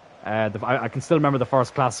 you know. I can still remember the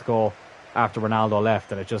first Clasico after Ronaldo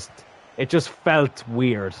left, and it just felt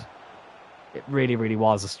weird. It really, really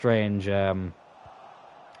was a strange game.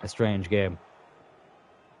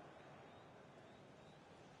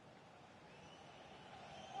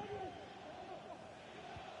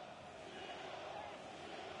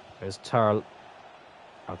 There's Turl.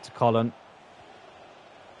 Out to Cloyne.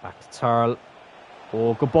 Back to Turl.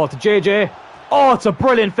 Oh, good ball to JJ. Oh, it's a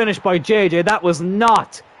brilliant finish by JJ. That was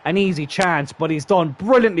not an easy chance, but he's done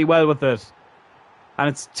brilliantly well with it. And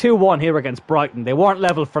it's 2-1 here against Brighton. They weren't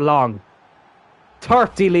level for long.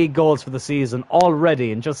 30 league goals for the season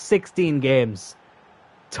already in just 16 games.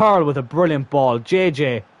 Turl with a brilliant ball.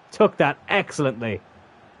 JJ took that excellently.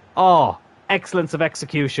 Oh, excellence of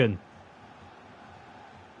execution.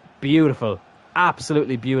 Beautiful.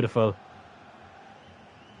 Absolutely beautiful.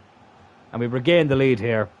 And we regain the lead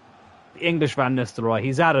here. The English Van Nistelrooy,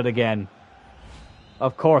 he's at it again.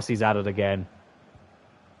 Of course he's at it again.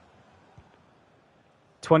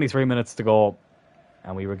 23 minutes to go.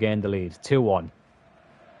 And we regain the lead. 2-1.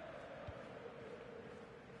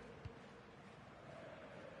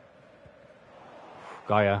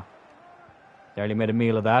 Gaia nearly made a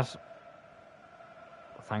meal of that.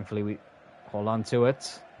 Thankfully we hold on to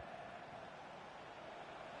it.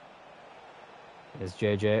 Here's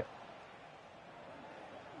JJ.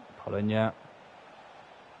 Cloyne.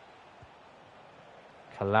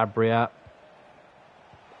 Calabria.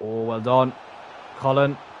 Oh, well done.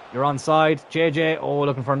 Colin, you're onside. JJ, oh,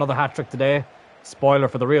 looking for another hat-trick today. Spoiler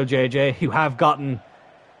for the real JJ. You have gotten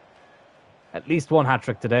at least one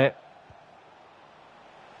hat-trick today.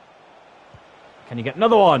 Can you get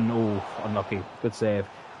another one? Oh, unlucky. Good save.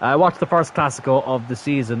 I watched the first Classico of the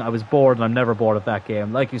season. I was bored, and I'm never bored of that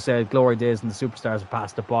game. Like you said, glory days and the superstars have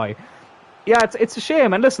passed it by. Yeah, it's a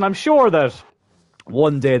shame. And listen, I'm sure that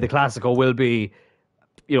one day the Classico will be,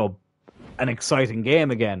 an exciting game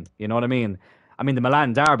again. You know what I mean? I mean, the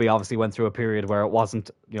Milan derby obviously went through a period where it wasn't,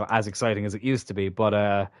 as exciting as it used to be. But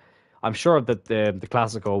I'm sure that the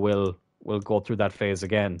Classico will go through that phase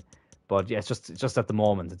again. But yeah, it's just at the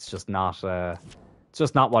moment, it's just not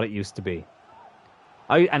what it used to be.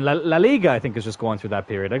 And La Liga, I think, is just going through that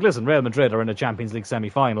period. Like, listen, Real Madrid are in the Champions League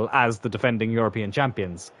semi-final as the defending European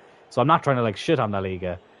champions. So I'm not trying to shit on La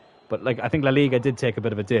Liga, but I think La Liga did take a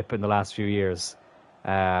bit of a dip in the last few years.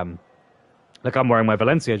 I'm wearing my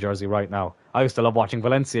Valencia jersey right now. I used to love watching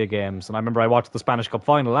Valencia games, and I remember I watched the Spanish Cup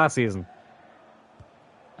final last season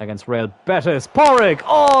against Real Betis. Porrig,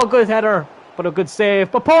 oh, good header, but a good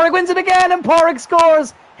save. But Porrig wins it again, and Porrig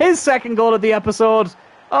scores his second goal of the episode.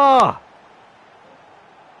 Oh,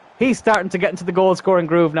 he's starting to get into the goal-scoring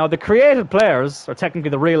groove now. The created players, or technically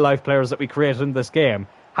the real-life players that we created in this game,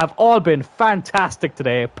 have all been fantastic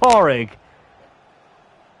today. Porrig,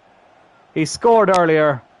 he scored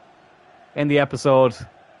earlier in the episode.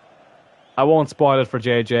 I won't spoil it for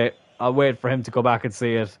JJ. I'll wait for him to go back and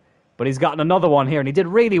see it. But he's gotten another one here, and he did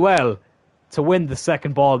really well to win the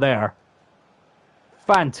second ball there.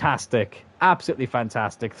 Fantastic. Absolutely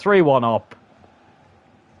fantastic. 3-1 up.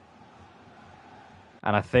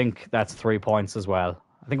 And I think that's 3 points as well.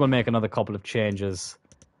 I think we'll make another couple of changes.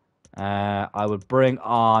 I would bring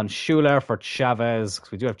on Schuler for Chavez, because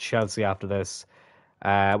we do have Chelsea after this.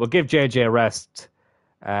 We'll give JJ a rest,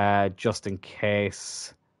 just in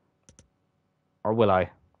case. Or will I?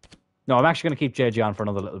 No, I'm actually going to keep JJ on for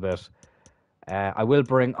another little bit. I will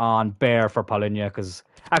bring on Bear for Paulinho, because...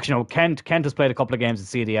 Actually, no, Kent has played a couple of games at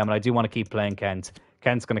CDM, and I do want to keep playing Kent.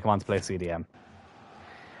 Kent's going to come on to play CDM.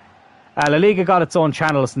 La Liga got its own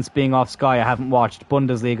channel since being off Sky. I haven't watched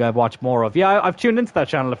Bundesliga. I've watched more of. Yeah, I've tuned into that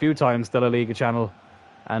channel a few times, the La Liga channel,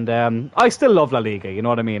 and I still love La Liga. You know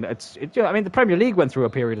what I mean? I mean, the Premier League went through a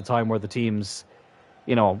period of time where the teams,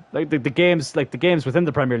 the games within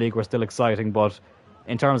the Premier League were still exciting, but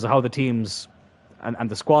in terms of how the teams and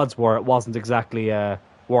the squads were, it wasn't exactly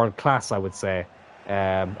world class, I would say,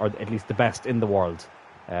 or at least the best in the world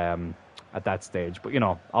at that stage. But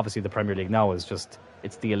obviously the Premier League now is just.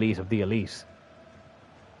 It's the elite of the elite.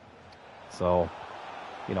 So,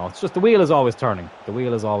 it's just the wheel is always turning. The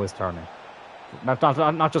wheel is always turning.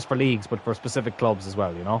 Not just for leagues, but for specific clubs as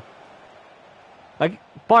well, Like,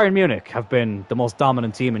 Bayern Munich have been the most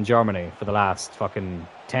dominant team in Germany for the last fucking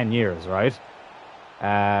 10 years, right?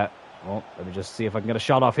 Let me just see if I can get a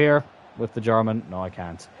shot off here with the German. No, I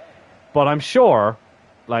can't. But I'm sure,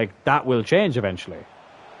 that will change eventually.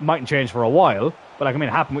 Mightn't change for a while, but it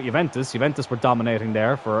happened with Juventus. Juventus were dominating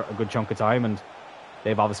there for a good chunk of time, and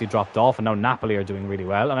they've obviously dropped off, and now Napoli are doing really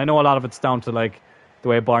well. And I know a lot of it's down to the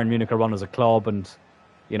way Bayern Munich are run as a club, and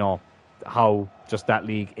how just that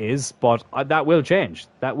league is. But that will change.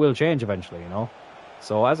 That will change eventually.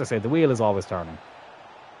 So as I say, the wheel is always turning.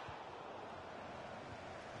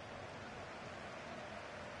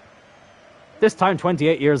 This time,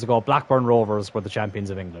 28 years ago, Blackburn Rovers were the champions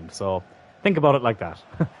of England. So think about it like that.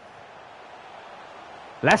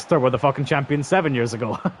 Leicester were the fucking champions 7 years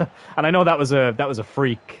ago. And I know that was a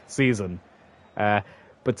freak season.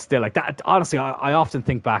 But still, like that, honestly, I often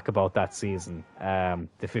think back about that season,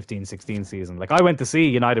 the 15-16 season. Like, I went to see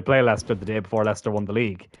United play Leicester the day before Leicester won the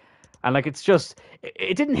league. And, like, it's just,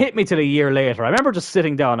 it didn't hit me till a year later. I remember just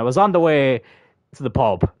sitting down. I was on the way to the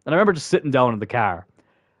pub, and I remember just sitting down in the car.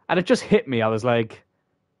 And it just hit me. I was like,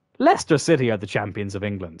 Leicester City are the champions of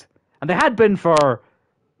England. And they had been for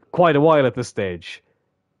quite a while at this stage.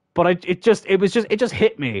 But it just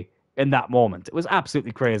hit me in that moment. It was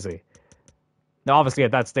absolutely crazy. Now, obviously,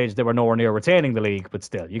 at that stage, they were nowhere near retaining the league, but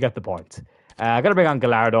still, you get the point. I got to bring on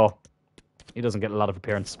Gallardo. He doesn't get a lot of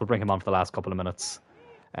appearances. We'll bring him on for the last couple of minutes.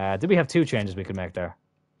 Did we have 2 changes we could make there,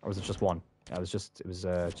 or was it just one? It was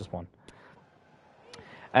just one.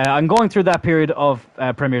 I'm going through that period of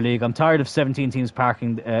Premier League. I'm tired of 17 teams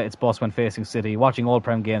parking its bus when facing City, watching all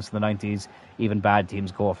Prem games from the 90s. Even bad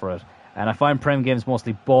teams go for it. And I find Prem games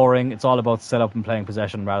mostly boring. It's all about set up and playing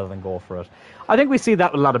possession rather than go for it. I think we see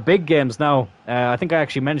that with a lot of big games now. I think I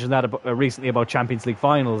actually mentioned that recently about Champions League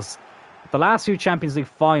finals. The last few Champions League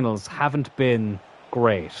finals haven't been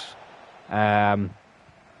great. I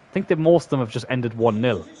think that most of them have just ended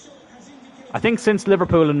 1-0. I think since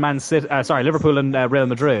Liverpool and Real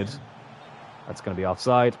Madrid, that's going to be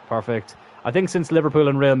offside. Perfect. I think since Liverpool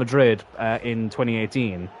and Real Madrid in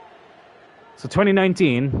 2018. So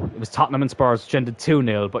 2019, it was Tottenham and Spurs, which ended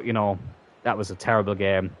 2-0, but, that was a terrible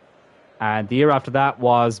game. And the year after that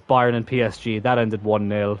was Bayern and PSG. That ended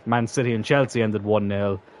 1-0. Man City and Chelsea ended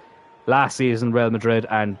 1-0. Last season, Real Madrid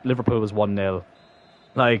and Liverpool was 1-0.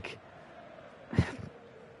 Like,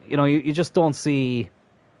 you just don't see...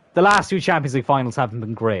 The last 2 Champions League finals haven't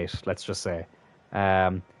been great, let's just say.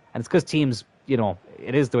 And it's because teams,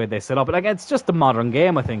 it is the way they set up. But, like, it's just the modern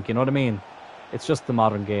game, I think, you know what I mean? It's just the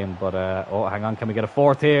modern game, but, hang on, can we get a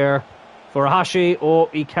fourth here? Furuhashi, oh,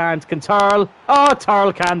 he can't. Can Turl? Oh,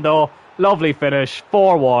 Turl can, though. Lovely finish,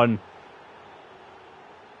 4-1.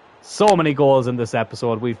 So many goals in this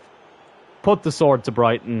episode. We've put the sword to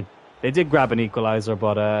Brighton. They did grab an equaliser,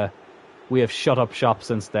 but we have shut up shop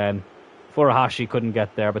since then. Furuhashi couldn't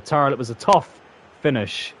get there, but Turl, it was a tough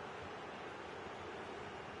finish.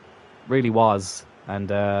 Really was, and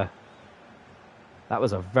that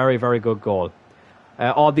was a very, very good goal.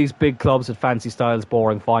 All these big clubs with fancy styles,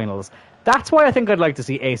 boring finals. That's why I think I'd like to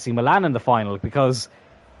see AC Milan in the final, because,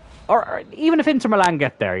 or even if Inter Milan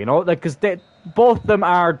get there, because both of them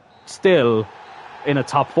are still in a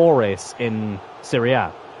top 4 race in Serie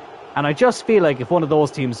A. And I just feel like if one of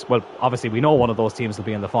those teams, well, obviously we know one of those teams will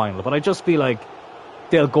be in the final, but I just feel like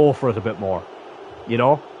they'll go for it a bit more.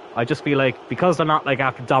 I just feel like because they're not like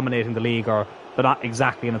after dominating the league or they're not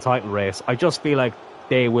exactly in a title race, I just feel like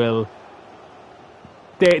they won't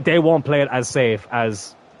play it as safe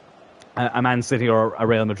as a Man City or a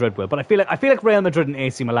Real Madrid will. But I feel like Real Madrid and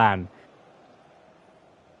AC Milan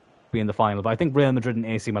be in the final. But I think Real Madrid and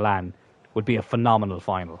AC Milan would be a phenomenal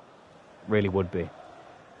final. Really would be.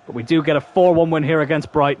 But we do get a 4-1 win here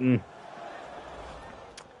against Brighton.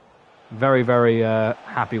 Very, very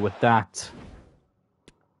happy with that.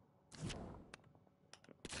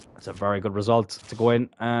 It's a very good result to go in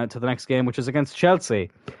to the next game, which is against Chelsea.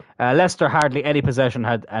 Leicester hardly any possession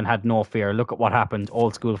had no fear. Look at what happened.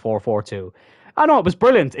 Old school 4-4-2. I know, it was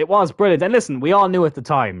brilliant. It was brilliant. And listen, we all knew at the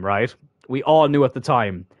time, right? We all knew at the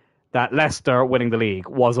time that Leicester winning the league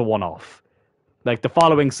was a one-off. Like, the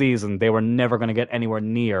following season, they were never going to get anywhere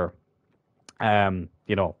near, what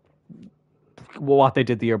they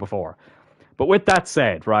did the year before. But with that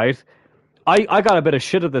said, right, I got a bit of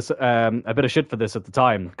shit for this at the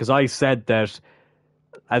time, because I said that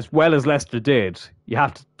as well as Leicester did, you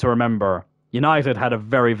have to remember United had a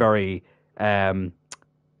very, very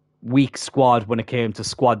weak squad when it came to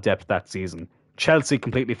squad depth that season. Chelsea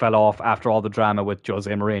completely fell off after all the drama with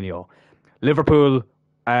Jose Mourinho. Liverpool,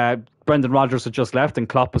 Brendan Rodgers had just left and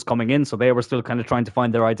Klopp was coming in, so they were still kind of trying to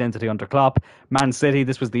find their identity under Klopp. Man City,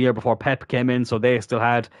 this was the year before Pep came in, so they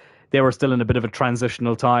were still in a bit of a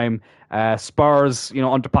transitional time. Spurs,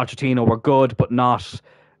 under Pochettino were good, but not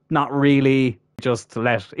really.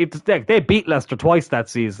 They beat Leicester twice that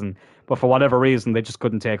season, but for whatever reason, they just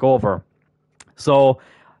couldn't take over. So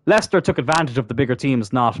Leicester took advantage of the bigger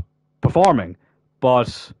teams not performing,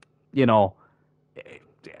 but,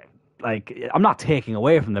 I'm not taking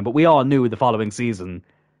away from them, but we all knew the following season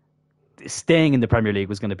staying in the Premier League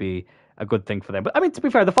was going to be a good thing for them. But I mean, to be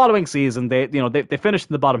fair, the following season they finished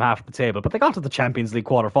in the bottom half of the table, but they got to the Champions League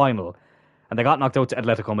quarter-final and they got knocked out to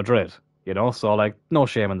Atletico Madrid, so no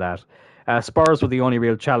shame in that. Spurs were the only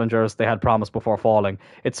real challengers they had promised before falling.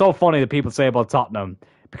 It's so funny that people say about Tottenham,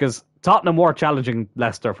 because Tottenham were challenging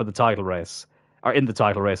Leicester for the title race, or in the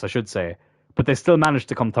title race, I should say, but they still managed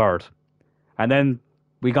to come third. And then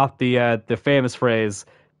we got the famous phrase,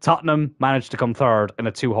 Tottenham managed to come third in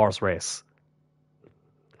a 2-horse race.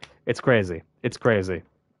 It's crazy. It's crazy.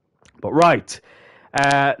 But right,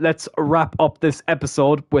 let's wrap up this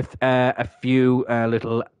episode with a few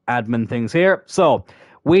little admin things here. So,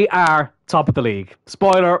 we are top of the league.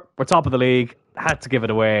 Spoiler, we're top of the league. Had to give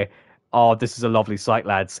it away. Oh, this is a lovely sight,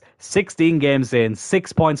 lads. 16 games in,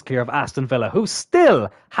 6 points clear of Aston Villa, who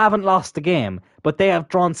still haven't lost a game, but they have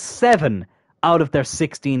drawn 7 out of their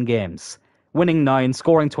 16 games. Winning 9,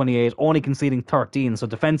 scoring 28, only conceding 13. So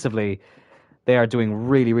defensively, they are doing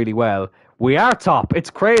really, really well. We are top.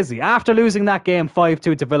 It's crazy. After losing that game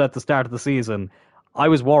 5-2 to Villa at the start of the season, I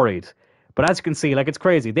was worried. But as you can see, it's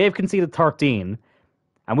crazy. They've conceded 13,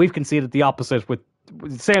 and we've conceded the opposite with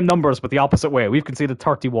the same numbers, but the opposite way. We've conceded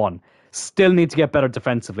 31. Still need to get better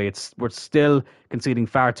defensively. We're still conceding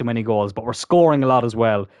far too many goals, but we're scoring a lot as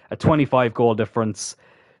well. A 25-goal difference.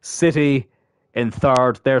 City in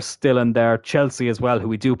third, they're still in there. Chelsea as well, who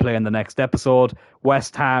we do play in the next episode.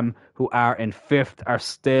 West Ham, who are in fifth, are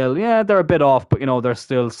still, they're a bit off, but they're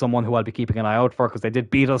still someone who I'll be keeping an eye out for because they did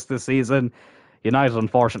beat us this season. United,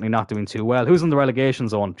 unfortunately, not doing too well. Who's in the relegation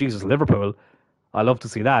zone? Jesus, Liverpool. I love to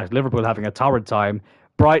see that. Liverpool having a torrid time.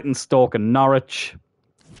 Brighton, Stoke and Norwich.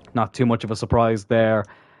 Not too much of a surprise there.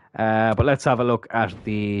 But let's have a look at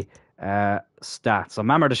the stats. So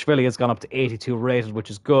Mamardashvili has gone up to 82 rated, which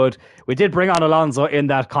is good. We did bring on Alonso in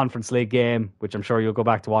that Conference League game, which I'm sure you'll go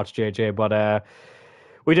back to watch, JJ. But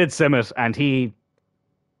we did sim it, and he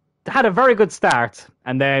had a very good start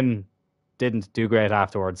and then didn't do great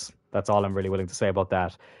afterwards. That's all I'm really willing to say about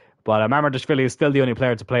that. But Mamardashvili is still the only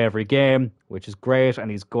player to play every game, which is great, and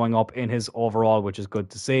he's going up in his overall, which is good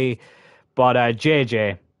to see. But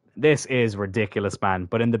JJ, this is ridiculous, man,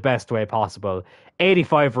 but in the best way possible.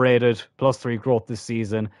 85 rated, +3 growth this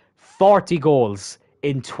season, 40 goals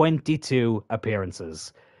in 22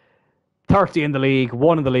 appearances. 30 in the league,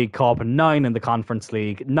 1 in the League Cup, 9 in the Conference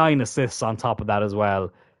League, 9 assists on top of that as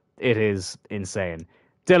well. It is insane.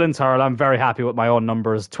 Dylan Turl, I'm very happy with my own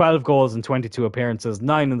numbers. 12 goals in 22 appearances,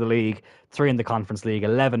 9 in the league, 3 in the Conference League,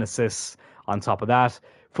 11 assists on top of that.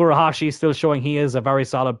 Furuhashi still showing he is a very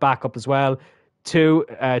solid backup as well. 2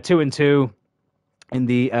 and 2 in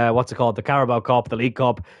the the Carabao Cup, the League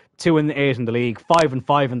Cup. 2 and 8 in the league, 5 and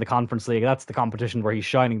 5 in the Conference League. That's the competition where he's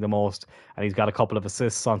shining the most, and he's got a couple of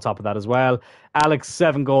assists on top of that as well. Alex,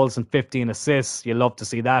 7 goals and 15 assists. You love to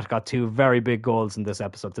see that. Got 2 very big goals in this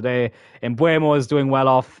episode today. Mbuemo is doing well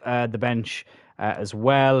off the bench as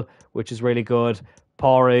well, which is really good.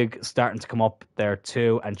 Porrig starting to come up there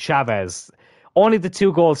too, and Chavez. Only the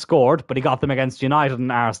 2 goals scored, but he got them against United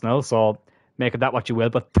and Arsenal, so make of that what you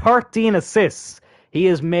will. But 13 assists. He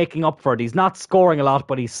is making up for it. He's not scoring a lot,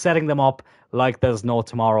 but he's setting them up like there's no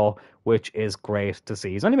tomorrow, which is great to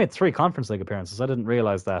see. He's only made 3 Conference League appearances. I didn't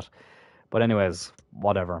realise that. But anyways,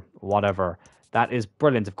 whatever. That is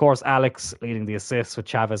brilliant. Of course, Alex leading the assists with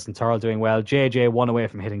Chavez and Turl doing well. JJ 1 away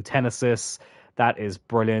from hitting 10 assists. That is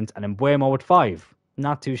brilliant. And Mbuemo with 5.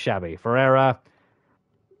 Not too shabby. Ferreira,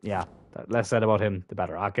 yeah, less said about him, the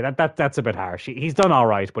better. Okay, that's a bit harsh. He's done all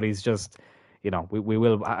right, but he's just... we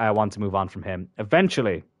will want to move on from him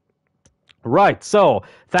eventually. Right, so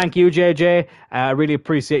thank you, JJ. I really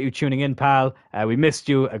appreciate you tuning in, pal. We missed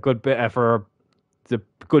you a good bit for the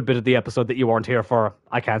good bit of the episode that you weren't here for.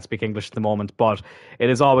 I can't speak English at the moment, but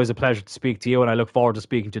it is always a pleasure to speak to you, and I look forward to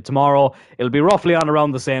speaking to you tomorrow. It'll be roughly on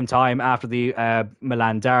around the same time after the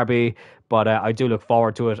Milan derby, but I do look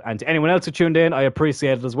forward to it. And to anyone else who tuned in, I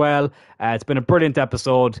appreciate it as well. It's been a brilliant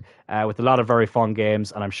episode with a lot of very fun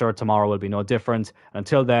games, and I'm sure tomorrow will be no different. And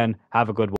until then, have a good one.